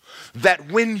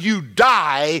that when you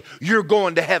die, you're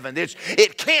going to heaven.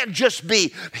 It can't just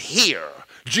be here.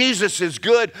 Jesus is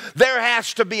good. There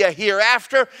has to be a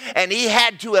hereafter, and he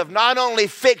had to have not only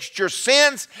fixed your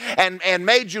sins and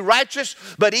made you righteous,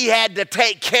 but he had to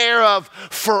take care of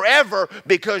forever,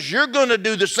 because you're going to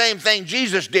do the same thing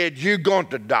Jesus did. You're going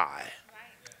to die.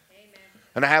 Right.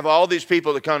 And I have all these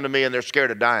people that come to me and they're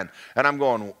scared of dying. And I'm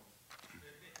going, well,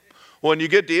 when you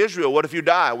get to Israel, what if you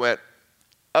die? I went,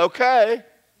 okay.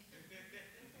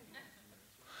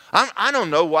 I don't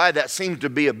know why that seems to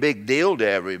be a big deal to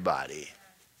everybody.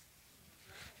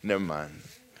 Never mind.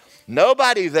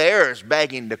 Nobody there is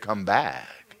begging to come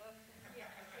back.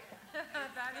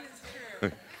 That is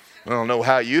true. I don't know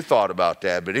how you thought about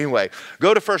that, but anyway,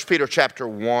 go to 1 Peter chapter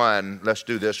 1. Let's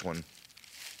do this one.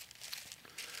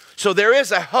 So there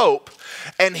is a hope,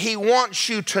 and he wants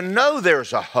you to know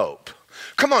there's a hope.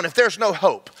 Come on, if there's no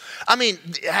hope. I mean,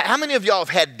 how many of y'all have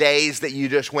had days that you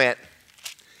just went,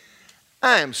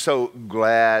 I am so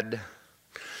glad.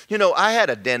 I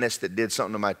had a dentist that did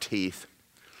something to my teeth.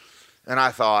 And I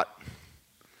thought,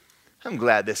 I'm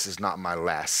glad this is not my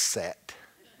last set.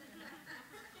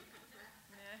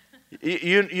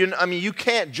 You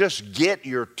can't just get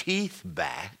your teeth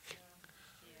back.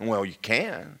 Well, you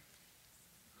can.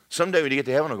 Someday when you get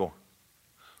to heaven, I'll go,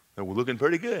 we're looking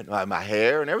pretty good. My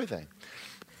hair and everything.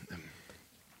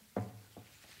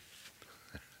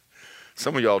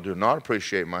 Some of y'all do not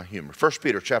appreciate my humor. 1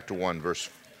 Peter chapter 1, verse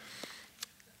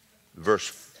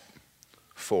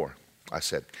 4, I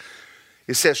said.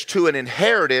 It says, to an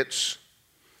inheritance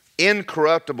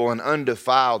incorruptible and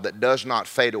undefiled that does not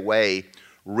fade away,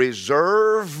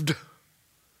 reserved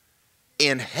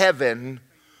in heaven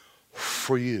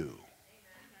for you.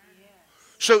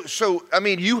 So I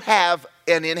mean, you have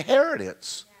an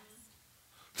inheritance.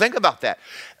 Think about that.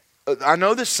 I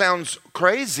know this sounds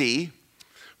crazy,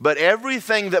 but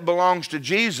everything that belongs to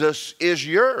Jesus is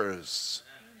yours.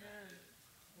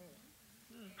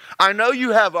 I know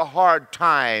you have a hard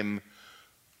time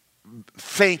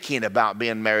thinking about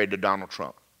being married to Donald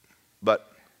Trump,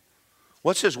 but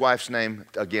what's his wife's name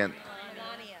again?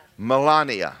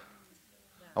 Melania.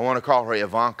 I want to call her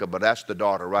Ivanka, but that's the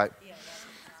daughter, right?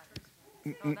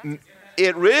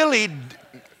 It really,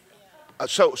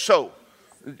 so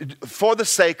for the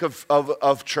sake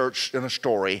of church and a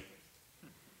story,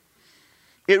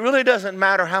 it really doesn't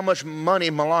matter how much money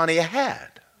Melania had.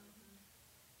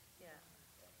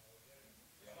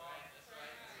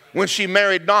 When she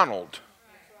married Donald,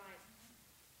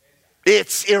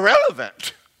 it's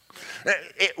irrelevant.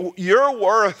 Your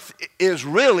worth is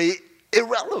really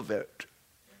irrelevant.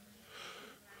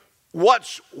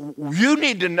 What you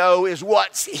need to know is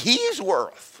what he's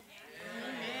worth.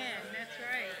 Amen. That's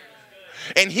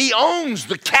right. And he owns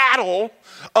the cattle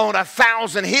on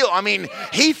 1,000 hills. I mean,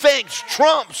 he thinks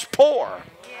Trump's poor.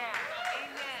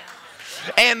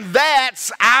 Yeah. And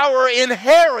that's our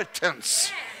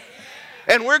inheritance.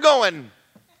 And we're going,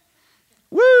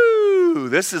 woo,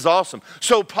 this is awesome.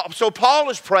 So Paul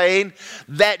is praying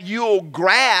that you'll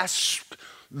grasp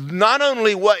not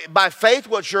only what by faith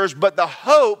what's yours, but the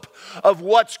hope of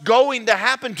what's going to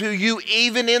happen to you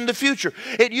even in the future.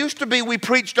 It used to be we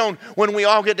preached on when we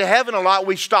all get to heaven a lot,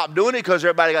 we stopped doing it because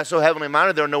everybody got so heavenly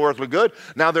minded they're no earthly good.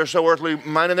 Now they're so earthly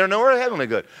minded they're no heavenly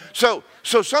good. So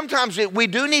sometimes we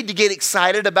do need to get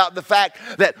excited about the fact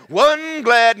that one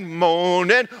glad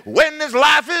morning when this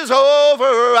life is over,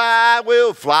 I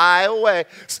will fly away.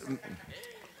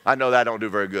 I know that I don't do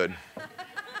very good.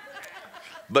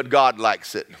 But God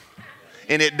likes it.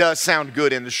 And it does sound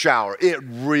good in the shower. It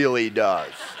really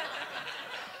does.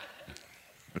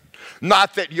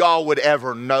 Not that y'all would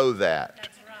ever know that.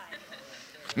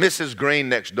 Mrs. Green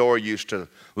next door used to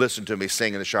listen to me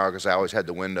sing in the shower because I always had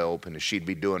the window open and she'd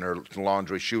be doing her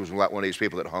laundry. She was like one of these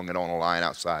people that hung it on a line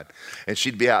outside. And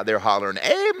she'd be out there hollering,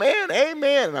 amen,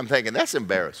 amen. And I'm thinking, that's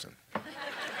embarrassing.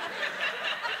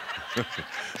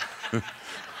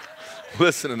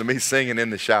 Listening to me singing in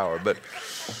the shower. But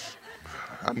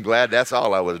I'm glad that's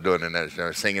all I was doing in that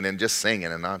shower, singing and just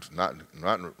singing and not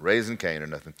raising Cain or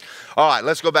nothing. All right,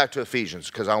 let's go back to Ephesians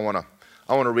because I want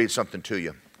to read something to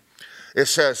you. It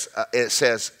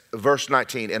says, verse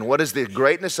 19, and what is the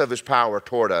greatness of his power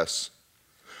toward us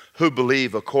who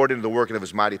believe according to the working of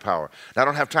his mighty power. Now, I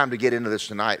don't have time to get into this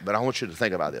tonight, but I want you to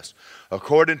think about this.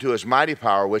 According to his mighty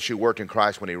power, which he worked in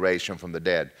Christ when he raised him from the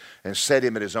dead and set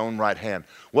him at his own right hand.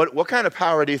 What kind of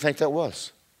power do you think that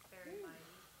was?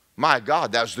 My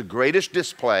God, that was the greatest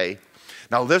display.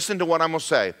 Now listen to what I'm going to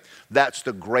say. That's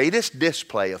the greatest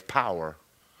display of power,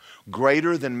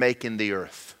 greater than making the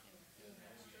earth.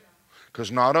 Because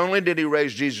not only did he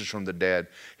raise Jesus from the dead,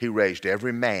 he raised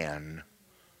every man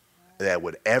that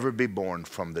would ever be born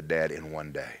from the dead in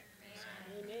one day.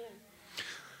 Amen.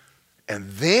 And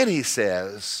then he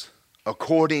says,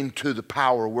 according to the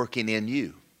power working in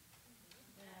you.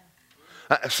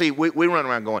 See, we run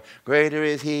around going, greater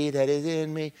is he that is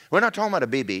in me. We're not talking about a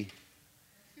BB.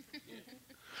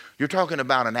 You're talking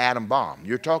about an atom bomb.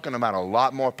 You're talking about a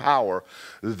lot more power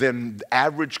than the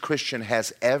average Christian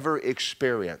has ever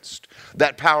experienced.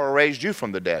 That power raised you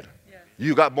from the dead. Yeah.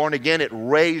 You got born again, it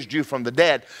raised you from the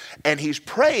dead. And he's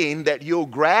praying that you'll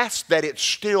grasp that it's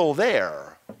still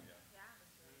there. Yeah.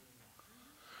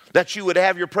 That you would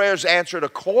have your prayers answered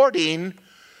according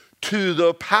to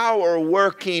the power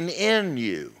working in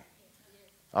you.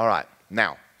 All right.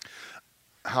 Now,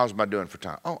 how's my doing for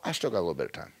time? Oh, I still got a little bit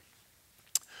of time.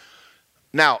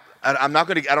 Now, I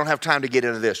don't have time to get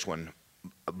into this one,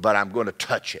 but I'm going to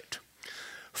touch it.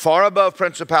 Far above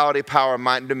principality, power,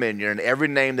 might, and dominion, and every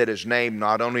name that is named,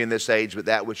 not only in this age, but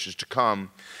that which is to come,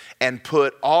 and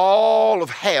put all of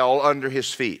hell under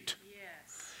his feet.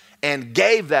 Yes. And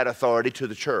gave that authority to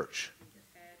the church.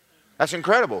 That's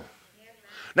incredible.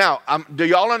 Now, do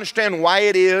y'all understand why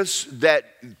it is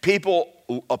that people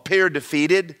appear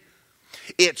defeated?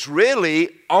 It's really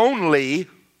only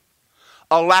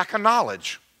a lack of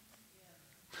knowledge.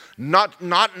 Not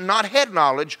head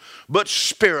knowledge, but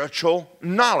spiritual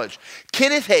knowledge.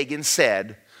 Kenneth Hagin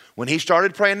said, when he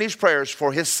started praying these prayers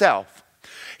for himself,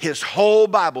 His whole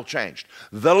Bible changed.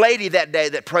 The lady that day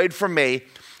that prayed for me,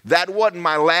 that wasn't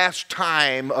my last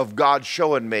time of God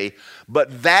showing me,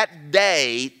 but that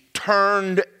day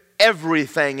turned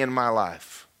everything in my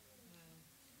life.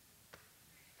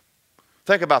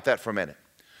 Think about that for a minute.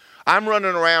 I'm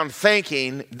running around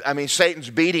thinking, Satan's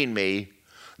beating me,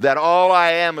 that all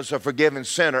I am is a forgiven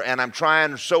sinner, and I'm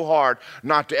trying so hard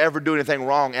not to ever do anything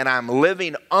wrong, and I'm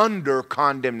living under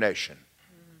condemnation.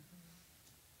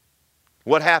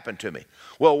 What happened to me?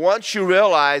 Well, once you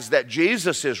realize that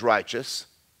Jesus is righteous,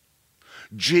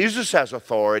 Jesus has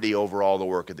authority over all the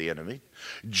work of the enemy.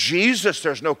 Jesus,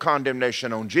 there's no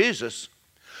condemnation on Jesus,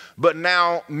 but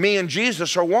now me and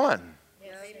Jesus are one.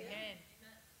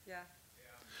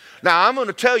 Now, I'm going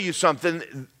to tell you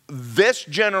something. This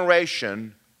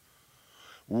generation,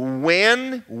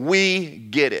 when we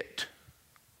get it,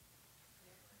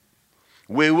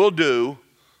 we will do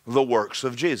the works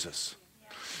of Jesus.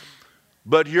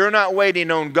 But you're not waiting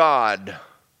on God.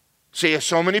 See,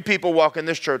 so many people walk in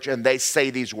this church and they say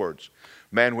these words.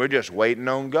 Man, we're just waiting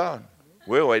on God.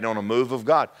 We're waiting on a move of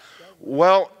God.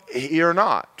 Well, you're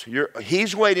not.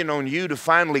 He's waiting on you to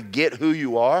finally get who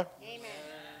you are.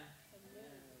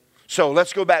 So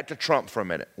let's go back to Trump for a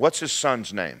minute. What's his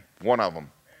son's name? One of them.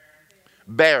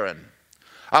 Barron.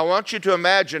 I want you to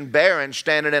imagine Barron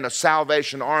standing in a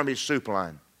Salvation Army soup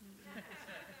line.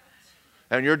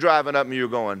 And you're driving up and you're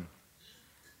going,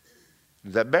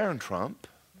 is that Barron Trump?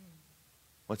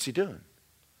 What's he doing?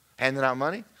 Handing out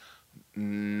money?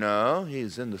 No,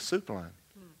 he's in the soup line.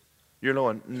 You're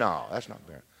going, no, that's not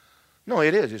Barron. No,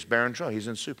 it is. It's Barron Trump. He's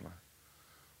in the soup line.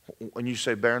 When you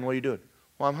say, Barron, what are you doing?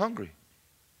 Well, I'm hungry.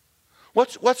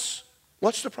 What's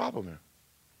the problem here?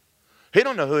 He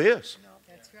don't know who he is. No,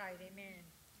 that's right. Amen.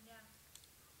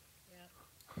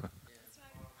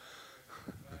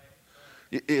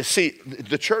 Yeah. You see,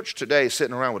 the church today is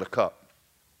sitting around with a cup.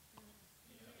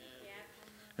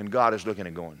 And God is looking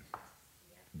and going,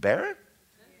 Barron?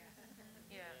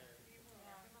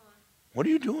 What are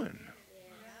you doing?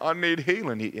 I need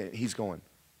healing. He's going,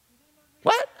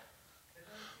 what?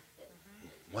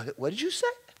 What did you say?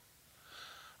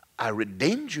 I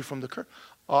redeemed you from the curse.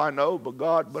 Oh, I know, but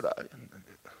God,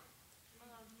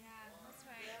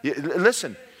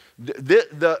 listen, do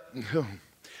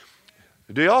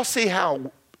y'all see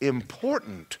how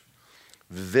important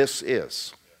this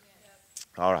is?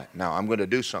 All right, now I'm going to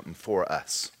do something for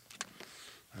us.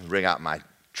 I'll bring out my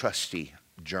trusty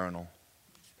journal.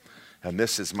 And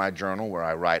this is my journal where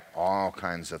I write all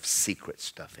kinds of secret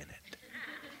stuff in it.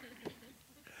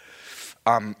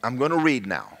 I'm going to read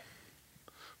now.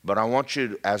 But I want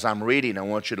you, as I'm reading, I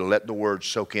want you to let the words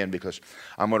soak in, because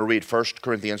I'm going to read 1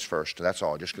 Corinthians first. That's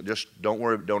all. Just don't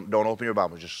worry. Don't open your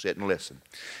Bible. Just sit and listen.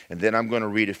 And then I'm going to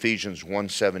read Ephesians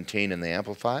 1:17 in the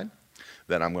Amplified.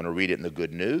 Then I'm going to read it in the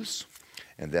Good News.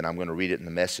 And then I'm going to read it in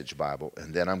the Message Bible.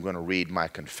 And then I'm going to read my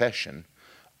confession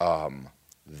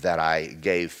that I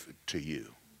gave to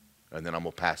you. And then I'm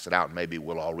going to pass it out, and maybe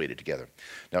we'll all read it together.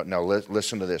 Now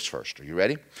listen to this first. Are you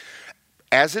ready?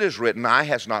 As it is written, eye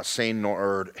has not seen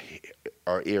nor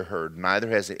ear heard, neither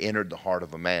has it entered the heart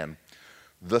of a man,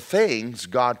 the things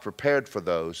God prepared for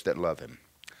those that love him.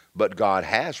 But God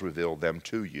has revealed them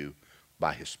to you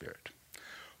by his Spirit.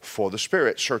 For the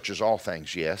Spirit searches all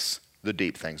things, yes, the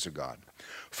deep things of God.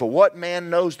 For what man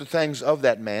knows the things of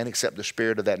that man except the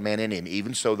Spirit of that man in him?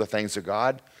 Even so the things of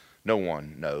God no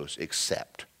one knows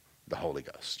except the Holy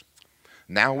Ghost.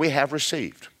 Now we have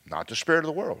received, not the spirit of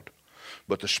the world,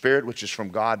 but the Spirit which is from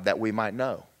God, that we might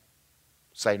know.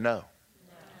 Say no. No.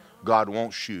 God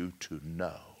wants you to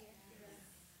know.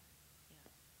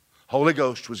 Holy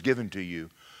Ghost was given to you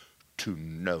to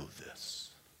know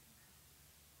this.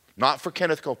 Not for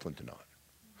Kenneth Copeland to know it.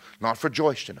 Not for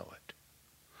Joyce to know it.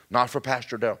 Not for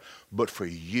Pastor Darrell, but for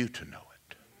you to know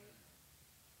it.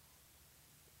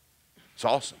 It's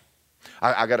awesome.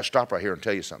 I got to stop right here and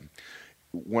tell you something.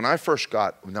 When I first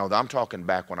I'm talking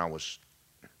back when I was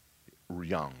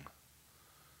young.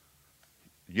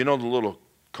 You know the little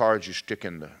cards you stick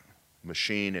in the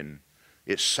machine and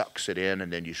it sucks it in,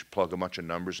 and then you plug a bunch of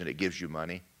numbers and it gives you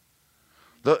money?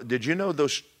 Did you know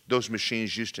those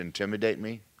machines used to intimidate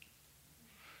me?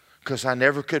 Because I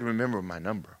never could remember my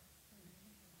number.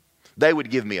 They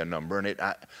would give me a number, and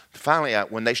finally,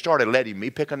 when they started letting me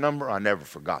pick a number, I never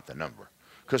forgot the number.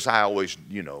 Because I always,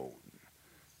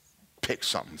 pick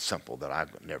something simple that I'm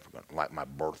never going to, like my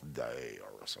birthday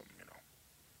or something,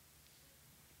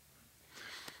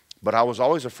 But I was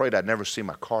always afraid I'd never see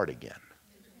my card again.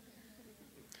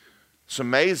 It's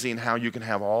amazing how you can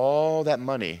have all that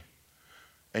money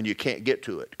and you can't get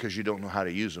to it because you don't know how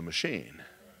to use a machine.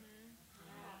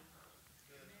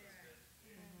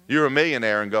 You're a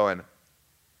millionaire and going,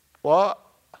 what?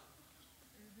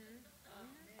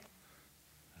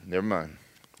 Never mind.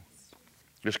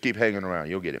 Just keep hanging around.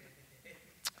 You'll get it.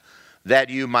 That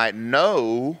you might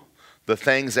know the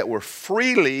things that were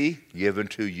freely given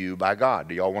to you by God.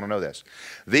 Do y'all want to know this?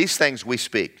 These things we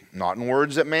speak, not in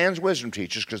words that man's wisdom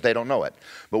teaches, because they don't know it,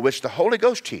 but which the Holy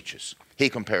Ghost teaches. He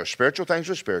compares spiritual things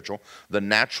with spiritual. The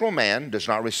natural man does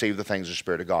not receive the things of the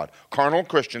Spirit of God. Carnal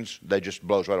Christians, they just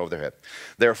blows right over their head.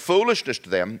 They're foolishness to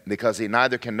them because he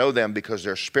neither can know them because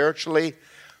they're spiritually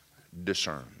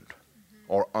discerned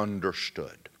or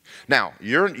understood. Now,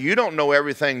 you don't know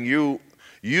everything you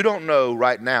don't know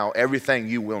right now everything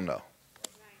you will know.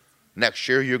 Next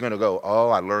year, you're going to go, oh,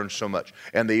 I learned so much.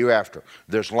 And the year after.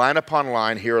 There's line upon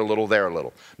line, here a little, there a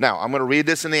little. Now, I'm going to read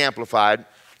this in the Amplified,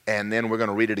 and then we're going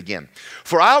to read it again.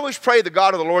 For I always pray the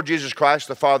God of the Lord Jesus Christ,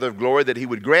 the Father of glory, that he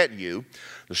would grant you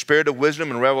the spirit of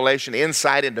wisdom and revelation,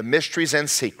 insight into mysteries and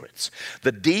secrets,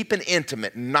 the deep and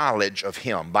intimate knowledge of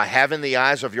him, by having the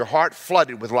eyes of your heart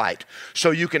flooded with light,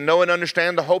 so you can know and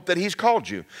understand the hope that he's called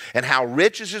you, and how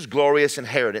rich is his glorious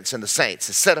inheritance in the saints,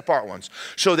 the set apart ones,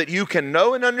 so that you can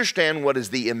know and understand what is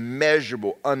the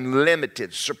immeasurable,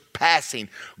 unlimited, surpassing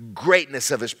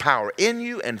greatness of his power in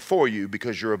you and for you,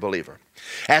 because you're a believer.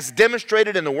 As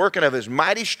demonstrated in the working of his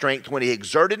mighty strength when he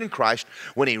exerted in Christ,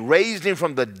 when he raised him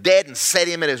from the dead and set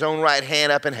him at his own right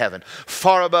hand up in heaven,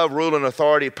 far above rule and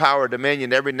authority, power,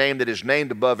 dominion, every name that is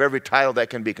named, above every title that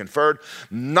can be conferred,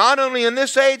 not only in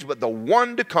this age, but the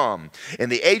one to come, in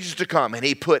the ages to come. And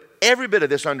he put every bit of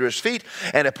this under his feet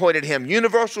and appointed him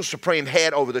universal supreme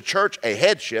head over the church, a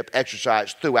headship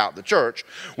exercised throughout the church,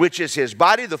 which is his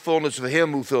body, the fullness of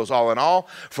him who fills all in all.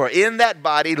 For in that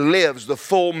body lives the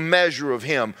full measure of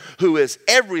him who is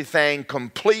everything,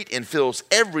 complete, and fills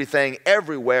everything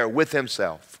everywhere with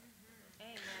himself.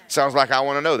 Sounds like I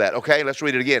want to know that. Okay, let's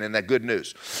read it again in that good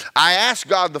news. I ask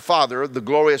God the Father, the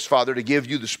glorious Father, to give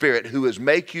you the Spirit who is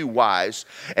make you wise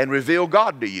and reveal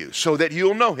God to you so that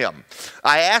you'll know him.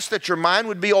 I ask that your mind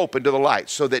would be open to the light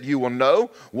so that you will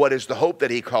know what is the hope that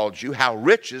he called you, how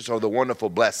riches are the wonderful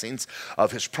blessings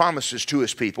of his promises to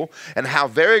his people, and how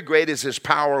very great is his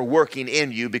power working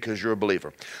in you because you're a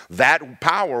believer. That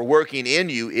power working in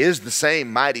you is the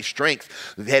same mighty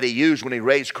strength that he used when he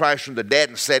raised Christ from the dead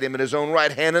and set him in his own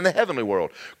right hand in the heavenly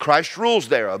world. Christ rules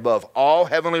there above all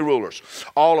heavenly rulers,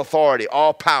 all authority,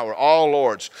 all power, all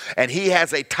lords. And he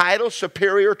has a title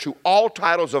superior to all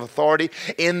titles of authority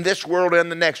in this world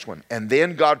and the next one. And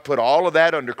then God put all of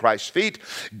that under Christ's feet,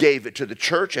 gave it to the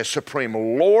church as supreme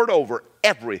Lord over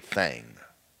everything.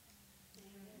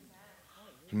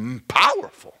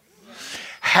 Powerful.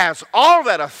 Has all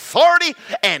that authority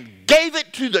and gave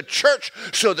it to the church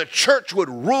so the church would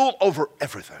rule over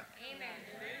everything.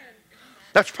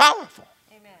 That's powerful.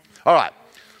 Amen. All right.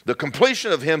 The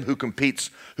completion of him who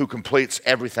completes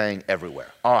everything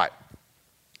everywhere. All right.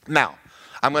 Now,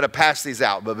 I'm going to pass these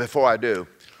out, but before I do,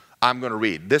 I'm going to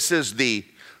read. This is the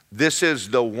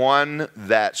one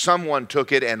that someone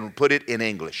took it and put it in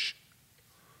English.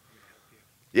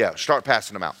 Yeah, start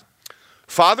passing them out.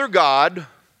 Father God,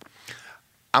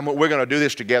 we're going to do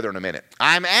this together in a minute.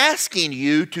 I'm asking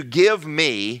you to give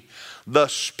me the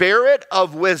spirit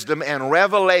of wisdom and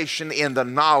revelation in the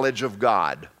knowledge of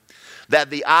God, that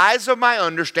the eyes of my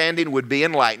understanding would be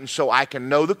enlightened so I can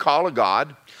know the call of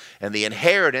God and the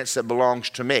inheritance that belongs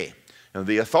to me and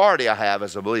the authority I have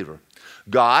as a believer.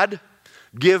 God,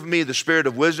 give me the spirit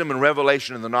of wisdom and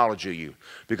revelation in the knowledge of you,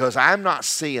 because I'm not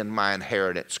seeing my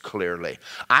inheritance clearly.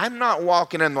 I'm not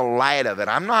walking in the light of it.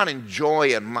 I'm not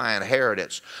enjoying my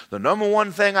inheritance. The number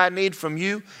one thing I need from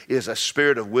you is a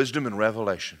spirit of wisdom and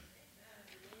revelation.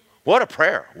 What a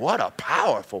prayer. What a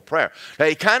powerful prayer. Now,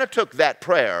 he kind of took that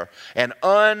prayer and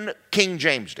un-King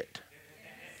James'd it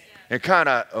and kind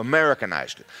of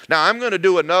Americanized it. Now, I'm going to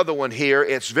do another one here.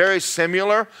 It's very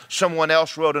similar. Someone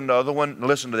else wrote another one.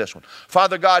 Listen to this one.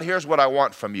 Father God, here's what I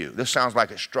want from you. This sounds like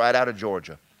it's straight out of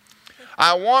Georgia.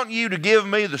 I want you to give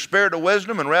me the spirit of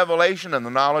wisdom and revelation and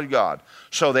the knowledge of God.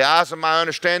 So the eyes of my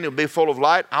understanding will be full of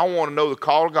light. I want to know the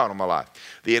call of God in my life.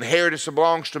 The inheritance that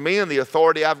belongs to me and the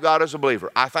authority I've got as a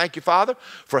believer. I thank you, Father,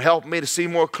 for helping me to see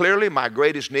more clearly. My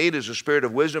greatest need is the spirit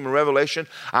of wisdom and revelation.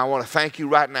 I want to thank you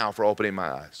right now for opening my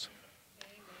eyes.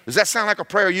 Does that sound like a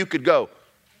prayer you could go,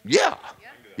 yeah,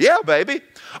 yeah, baby.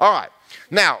 All right.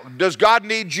 Now, does God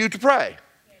need you to pray?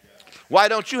 Why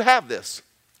don't you have this?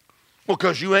 Well,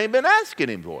 because you ain't been asking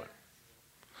him for it.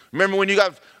 Remember when you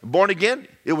got born again?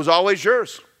 It was always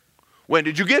yours. When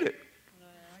did you get it?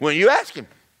 When you asked him.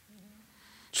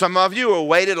 Some of you have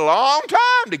waited a long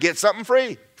time to get something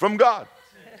free from God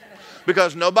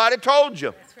because nobody told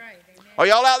you. That's right. Amen. Are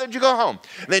y'all out there? Did you go home?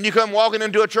 And then you come walking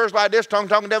into a church like this, tongue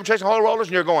talking, devil chasing, holy rollers,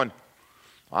 and you're going,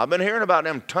 I've been hearing about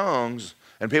them tongues.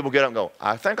 And people get up and go,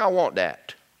 I think I want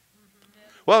that.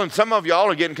 Well, and some of y'all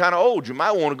are getting kind of old. You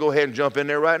might want to go ahead and jump in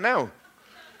there right now.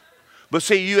 But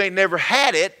see, you ain't never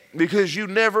had it because you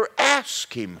never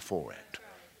asked him for it.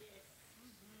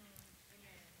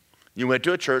 You went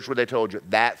to a church where they told you,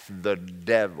 that's the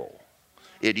devil.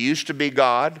 It used to be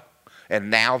God,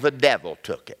 and now the devil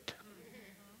took it.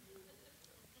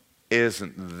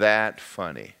 Isn't that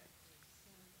funny?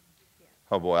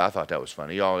 Oh boy, I thought that was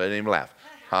funny. Y'all didn't even laugh.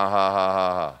 Ha, ha, ha,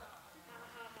 ha, ha.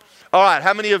 All right,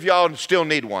 how many of y'all still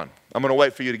need one? I'm going to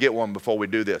wait for you to get one before we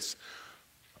do this.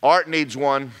 Art needs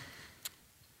one.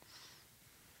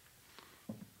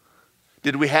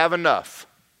 Did we have enough?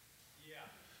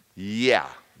 Yeah,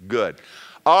 good.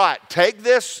 All right, take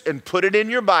this and put it in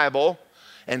your Bible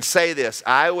and say this.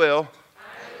 I will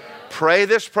pray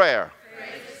this prayer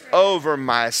over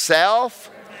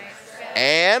myself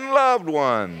and loved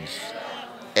ones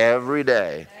every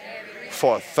day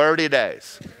for 30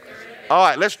 days. All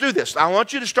right, let's do this. I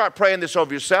want you to start praying this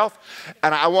over yourself,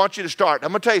 and I want you to start.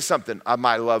 I'm going to tell you something.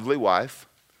 My lovely wife,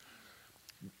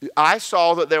 I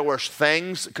saw that there were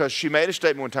things, because she made a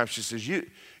statement one time. She says,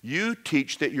 you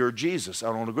teach that you're Jesus. I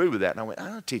don't agree with that. And I went, I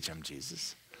don't teach I'm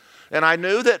Jesus. And I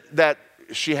knew that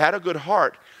she had a good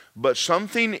heart, but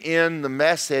something in the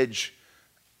message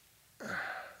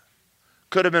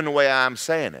could have been the way I'm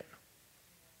saying it.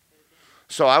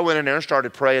 So I went in there and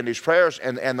started praying these prayers,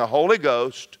 and the Holy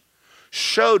Ghost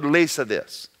showed Lisa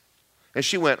this. And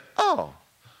she went, oh,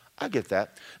 I get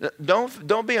that.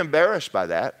 Don't be embarrassed by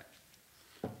that.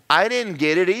 I didn't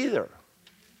get it either.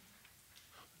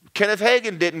 Kenneth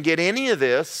Hagin didn't get any of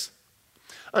this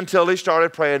until he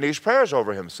started praying these prayers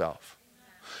over himself.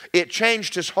 It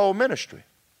changed his whole ministry.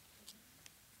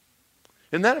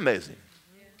 Isn't that amazing?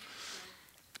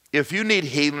 If you need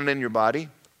healing in your body,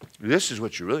 this is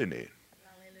what you really need.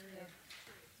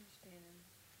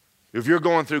 If you're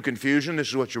going through confusion, this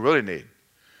is what you really need.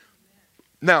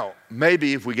 Now,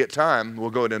 maybe if we get time, we'll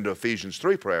go into Ephesians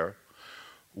 3 prayer,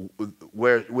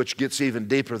 which gets even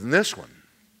deeper than this one.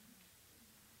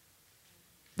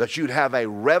 That you'd have a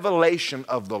revelation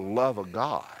of the love of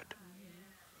God.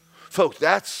 Folks,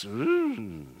 that's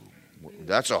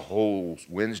a whole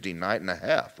Wednesday night and a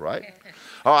half, right?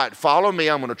 All right, follow me.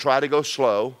 I'm going to try to go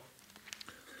slow.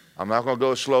 I'm not going to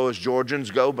go as slow as Georgians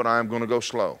go, but I'm going to go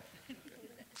slow.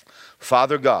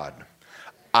 Father God,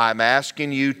 I'm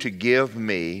asking you to give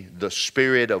me the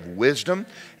spirit of wisdom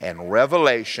and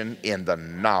revelation in the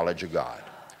knowledge of God,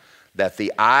 that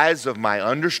the eyes of my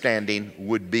understanding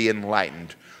would be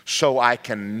enlightened so I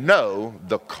can know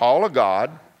the call of God,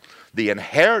 the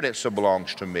inheritance that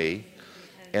belongs to me,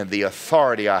 and the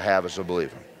authority I have as a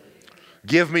believer.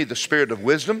 Give me the spirit of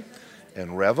wisdom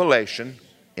and revelation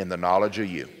in the knowledge of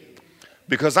you,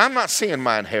 because I'm not seeing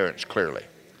my inheritance clearly.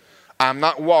 I'm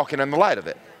not walking in the light of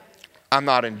it. I'm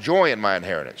not enjoying my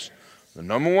inheritance. The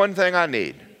number one thing I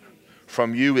need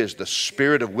from you is the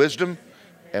spirit of wisdom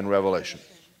and revelation.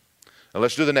 Now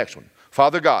let's do the next one.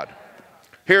 Father God,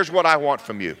 here's what I want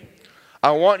from you.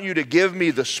 I want you to give me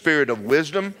the spirit of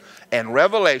wisdom and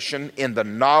revelation in the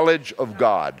knowledge of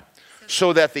God,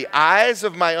 so that the eyes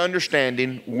of my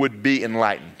understanding would be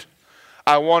enlightened.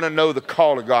 I want to know the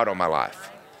call of God on my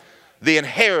life, the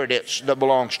inheritance that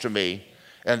belongs to me,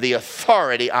 and the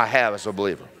authority I have as a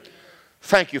believer.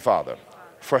 Thank you, Father,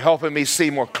 for helping me see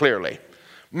more clearly.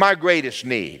 My greatest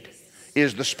need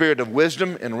is the spirit of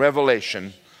wisdom and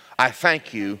revelation. I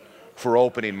thank you for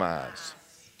opening my eyes.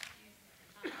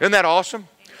 Isn't that awesome?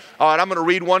 All right, I'm going to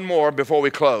read one more before we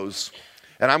close,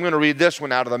 and I'm going to read this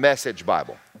one out of the Message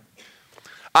Bible.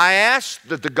 I ask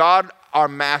that the God, our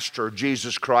Master,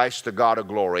 Jesus Christ, the God of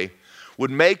glory,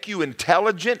 would make you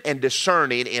intelligent and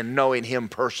discerning in knowing him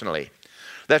personally,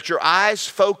 that your eyes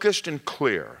focused and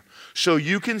clear so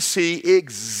you can see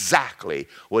exactly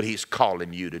what he's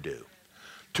calling you to do.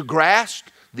 To grasp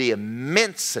the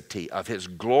immensity of his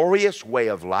glorious way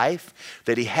of life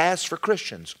that he has for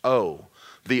Christians. Oh,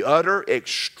 the utter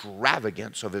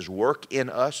extravagance of his work in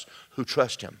us who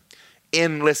trust him.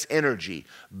 Endless energy,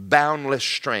 boundless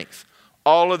strength.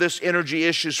 All of this energy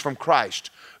issues from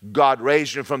Christ. God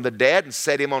raised him from the dead and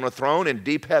set him on a throne in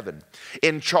deep heaven,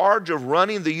 in charge of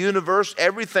running the universe,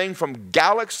 everything from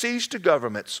galaxies to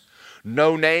governments.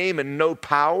 No name and no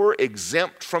power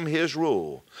exempt from his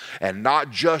rule, and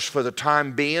not just for the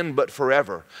time being, but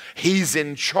forever. He's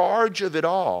in charge of it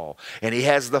all, and he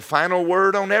has the final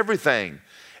word on everything.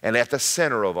 And at the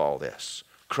center of all this,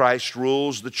 Christ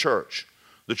rules the church,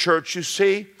 The church, you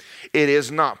see, it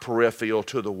is not peripheral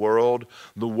to the world.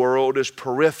 The world is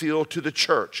peripheral to the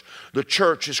church. The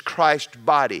church is Christ's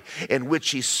body in which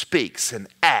he speaks and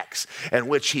acts, and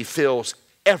which he fills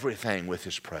everything with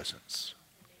his presence.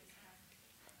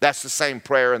 That's the same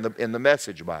prayer in the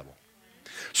Message Bible.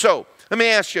 So, let me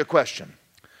ask you a question.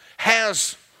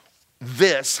 Has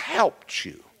this helped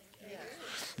you?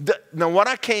 Now, what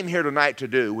I came here tonight to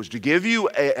do was to give you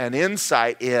an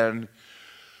insight into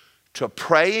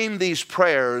praying these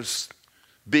prayers,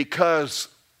 because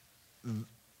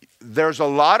there's a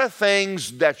lot of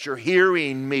things that you're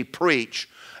hearing me preach,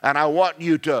 and I want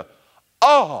you to,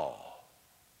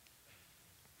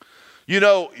 you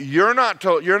know, you're not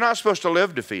supposed to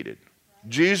live defeated.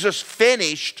 Jesus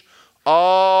finished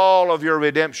all of your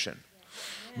redemption.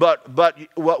 But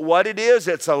what it is,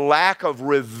 it's a lack of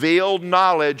revealed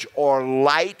knowledge or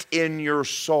light in your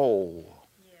soul.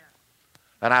 Yeah.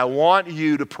 And I want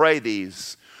you to pray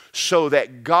these so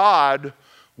that God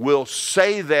will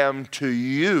say them to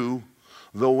you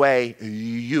the way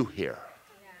you hear.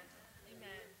 Yeah.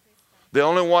 The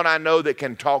only one I know that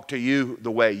can talk to you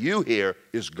the way you hear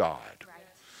is God.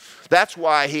 That's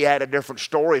why he had a different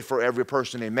story for every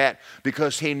person he met,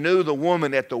 because he knew the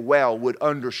woman at the well would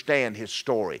understand his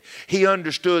story. He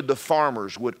understood the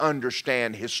farmers would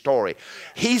understand his story.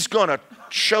 He's going to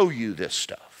show you this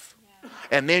stuff.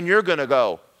 And then you're going to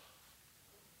go,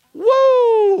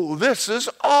 whoa, this is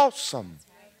awesome.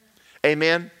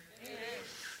 Amen?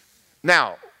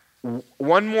 Now,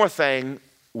 one more thing.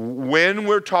 When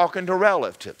we're talking to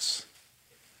relatives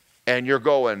and you're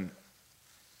going,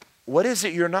 what is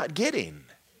it you're not getting?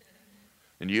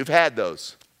 And you've had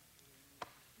those.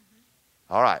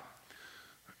 All right.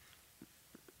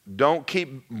 Don't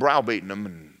keep browbeating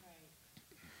them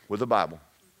with the Bible.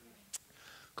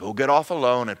 Go get off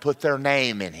alone and put their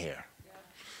name in here.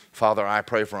 Father, I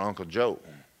pray for Uncle Joe.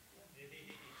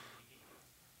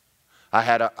 I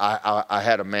had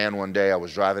a man one day, I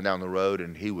was driving down the road,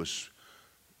 and he was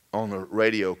on the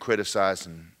radio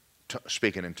criticizing,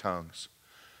 speaking in tongues.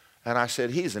 And I said,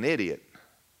 he's an idiot.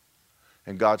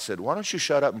 And God said, why don't you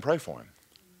shut up and pray for him?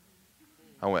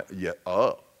 I went, yeah,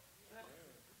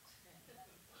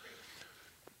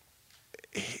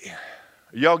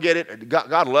 Y'all get it?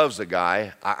 God loves the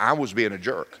guy. I was being a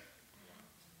jerk.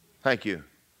 Thank you.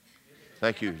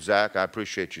 Thank you, Zach. I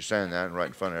appreciate you saying that right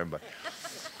in front of everybody.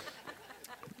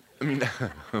 I mean,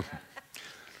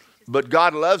 but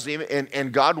God loves him,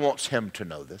 and God wants him to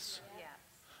know this.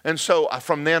 And so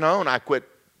from then on, I quit.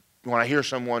 When I hear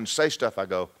someone say stuff, I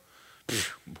go,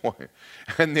 boy.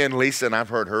 And then Lisa, and I've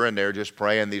heard her in there just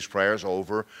praying these prayers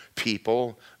over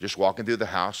people, just walking through the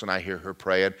house, and I hear her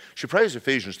praying. She prays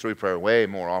Ephesians 3 prayer way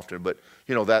more often, but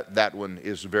you know, that one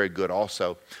is very good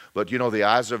also. But you know, the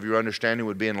eyes of your understanding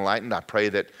would be enlightened. I pray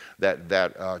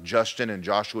that Justin and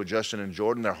Joshua, Justin and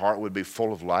Jordan, their heart would be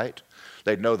full of light.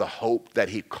 They'd know the hope that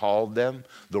he called them,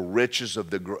 the riches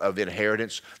of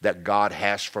inheritance that God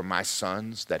has for my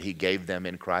sons, that he gave them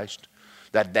in Christ.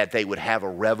 That they would have a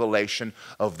revelation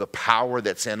of the power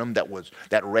that's in them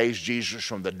that raised Jesus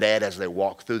from the dead as they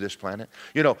walk through this planet.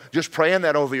 You know, just praying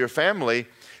that over your family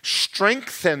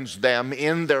strengthens them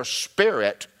in their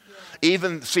spirit.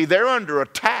 Even, see, they're under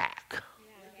attack.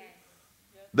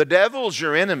 The devil's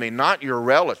your enemy, not your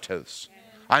relatives.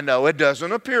 I know it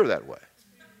doesn't appear that way.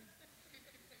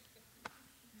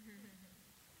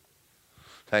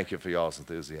 Thank you for y'all's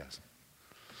enthusiasm.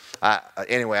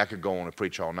 Anyway, I could go on and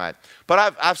preach all night.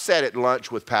 But I've sat at lunch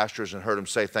with pastors and heard them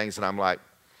say things, and I'm like,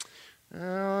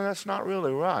 oh, that's not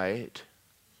really right.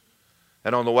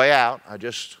 And on the way out,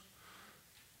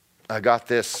 I got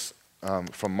this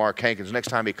from Mark Hankins. Next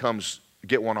time he comes,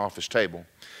 get one off his table.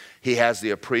 He has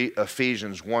the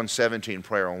Ephesians 1:17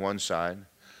 prayer on one side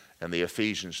and the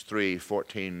Ephesians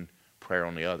 3:14 prayer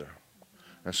on the other.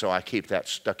 And so I keep that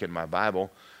stuck in my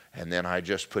Bible. And then I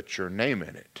just put your name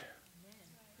in it.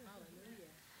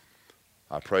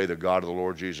 I pray the God of the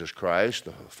Lord Jesus Christ,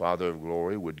 the Father of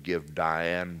glory, would give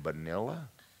Diane Bonilla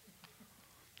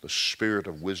the spirit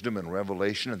of wisdom and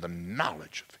revelation and the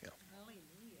knowledge of him.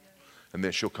 And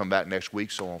then she'll come back next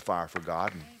week so on fire for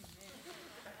God.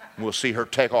 And we'll see her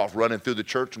take off running through the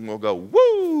church, and we'll go,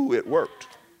 woo, it worked.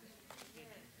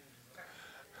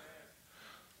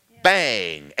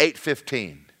 Bang,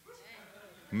 8:15.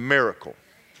 Miracle.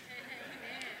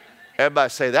 Everybody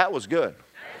say, that was good.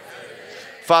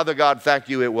 Father God, thank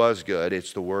you, it was good.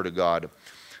 It's the word of God.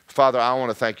 Father, I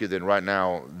want to thank you then right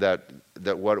now that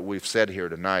what we've said here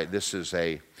tonight, this is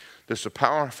a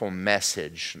powerful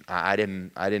message. I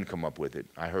didn't come up with it.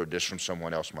 I heard this from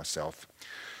someone else myself.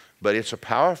 But it's a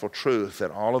powerful truth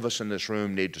that all of us in this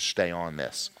room need to stay on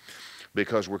this.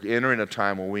 because we're entering a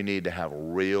time when we need to have a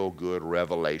real good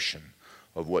revelation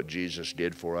of what Jesus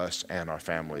did for us and our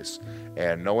families.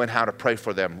 And knowing how to pray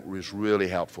for them is really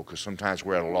helpful, because sometimes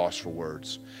we're at a loss for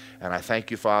words. And I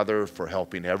thank you, Father, for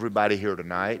helping everybody here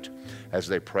tonight as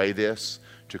they pray this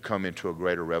to come into a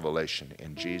greater revelation.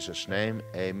 In Jesus' name,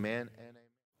 amen.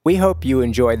 We hope you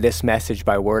enjoyed this message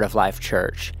by Word of Life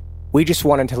Church. We just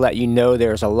wanted to let you know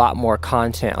there's a lot more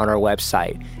content on our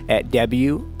website at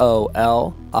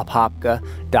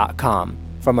wolapopka.com.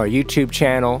 From our YouTube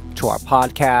channel, to our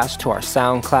podcast, to our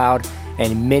SoundCloud,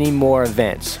 and many more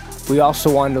events. We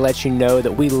also wanted to let you know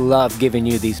that we love giving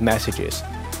you these messages.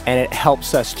 And it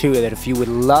helps us too, that if you would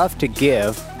love to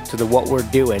give to what we're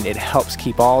doing, it helps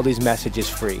keep all these messages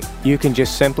free. You can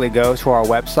just simply go to our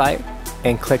website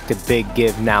and click the big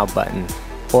Give Now button.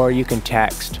 Or you can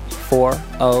text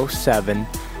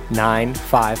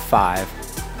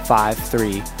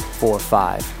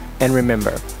 407-955-5345. And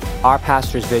remember, our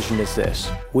pastor's vision is this: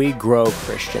 we grow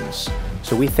Christians.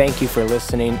 So we thank you for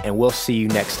listening, and we'll see you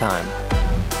next time.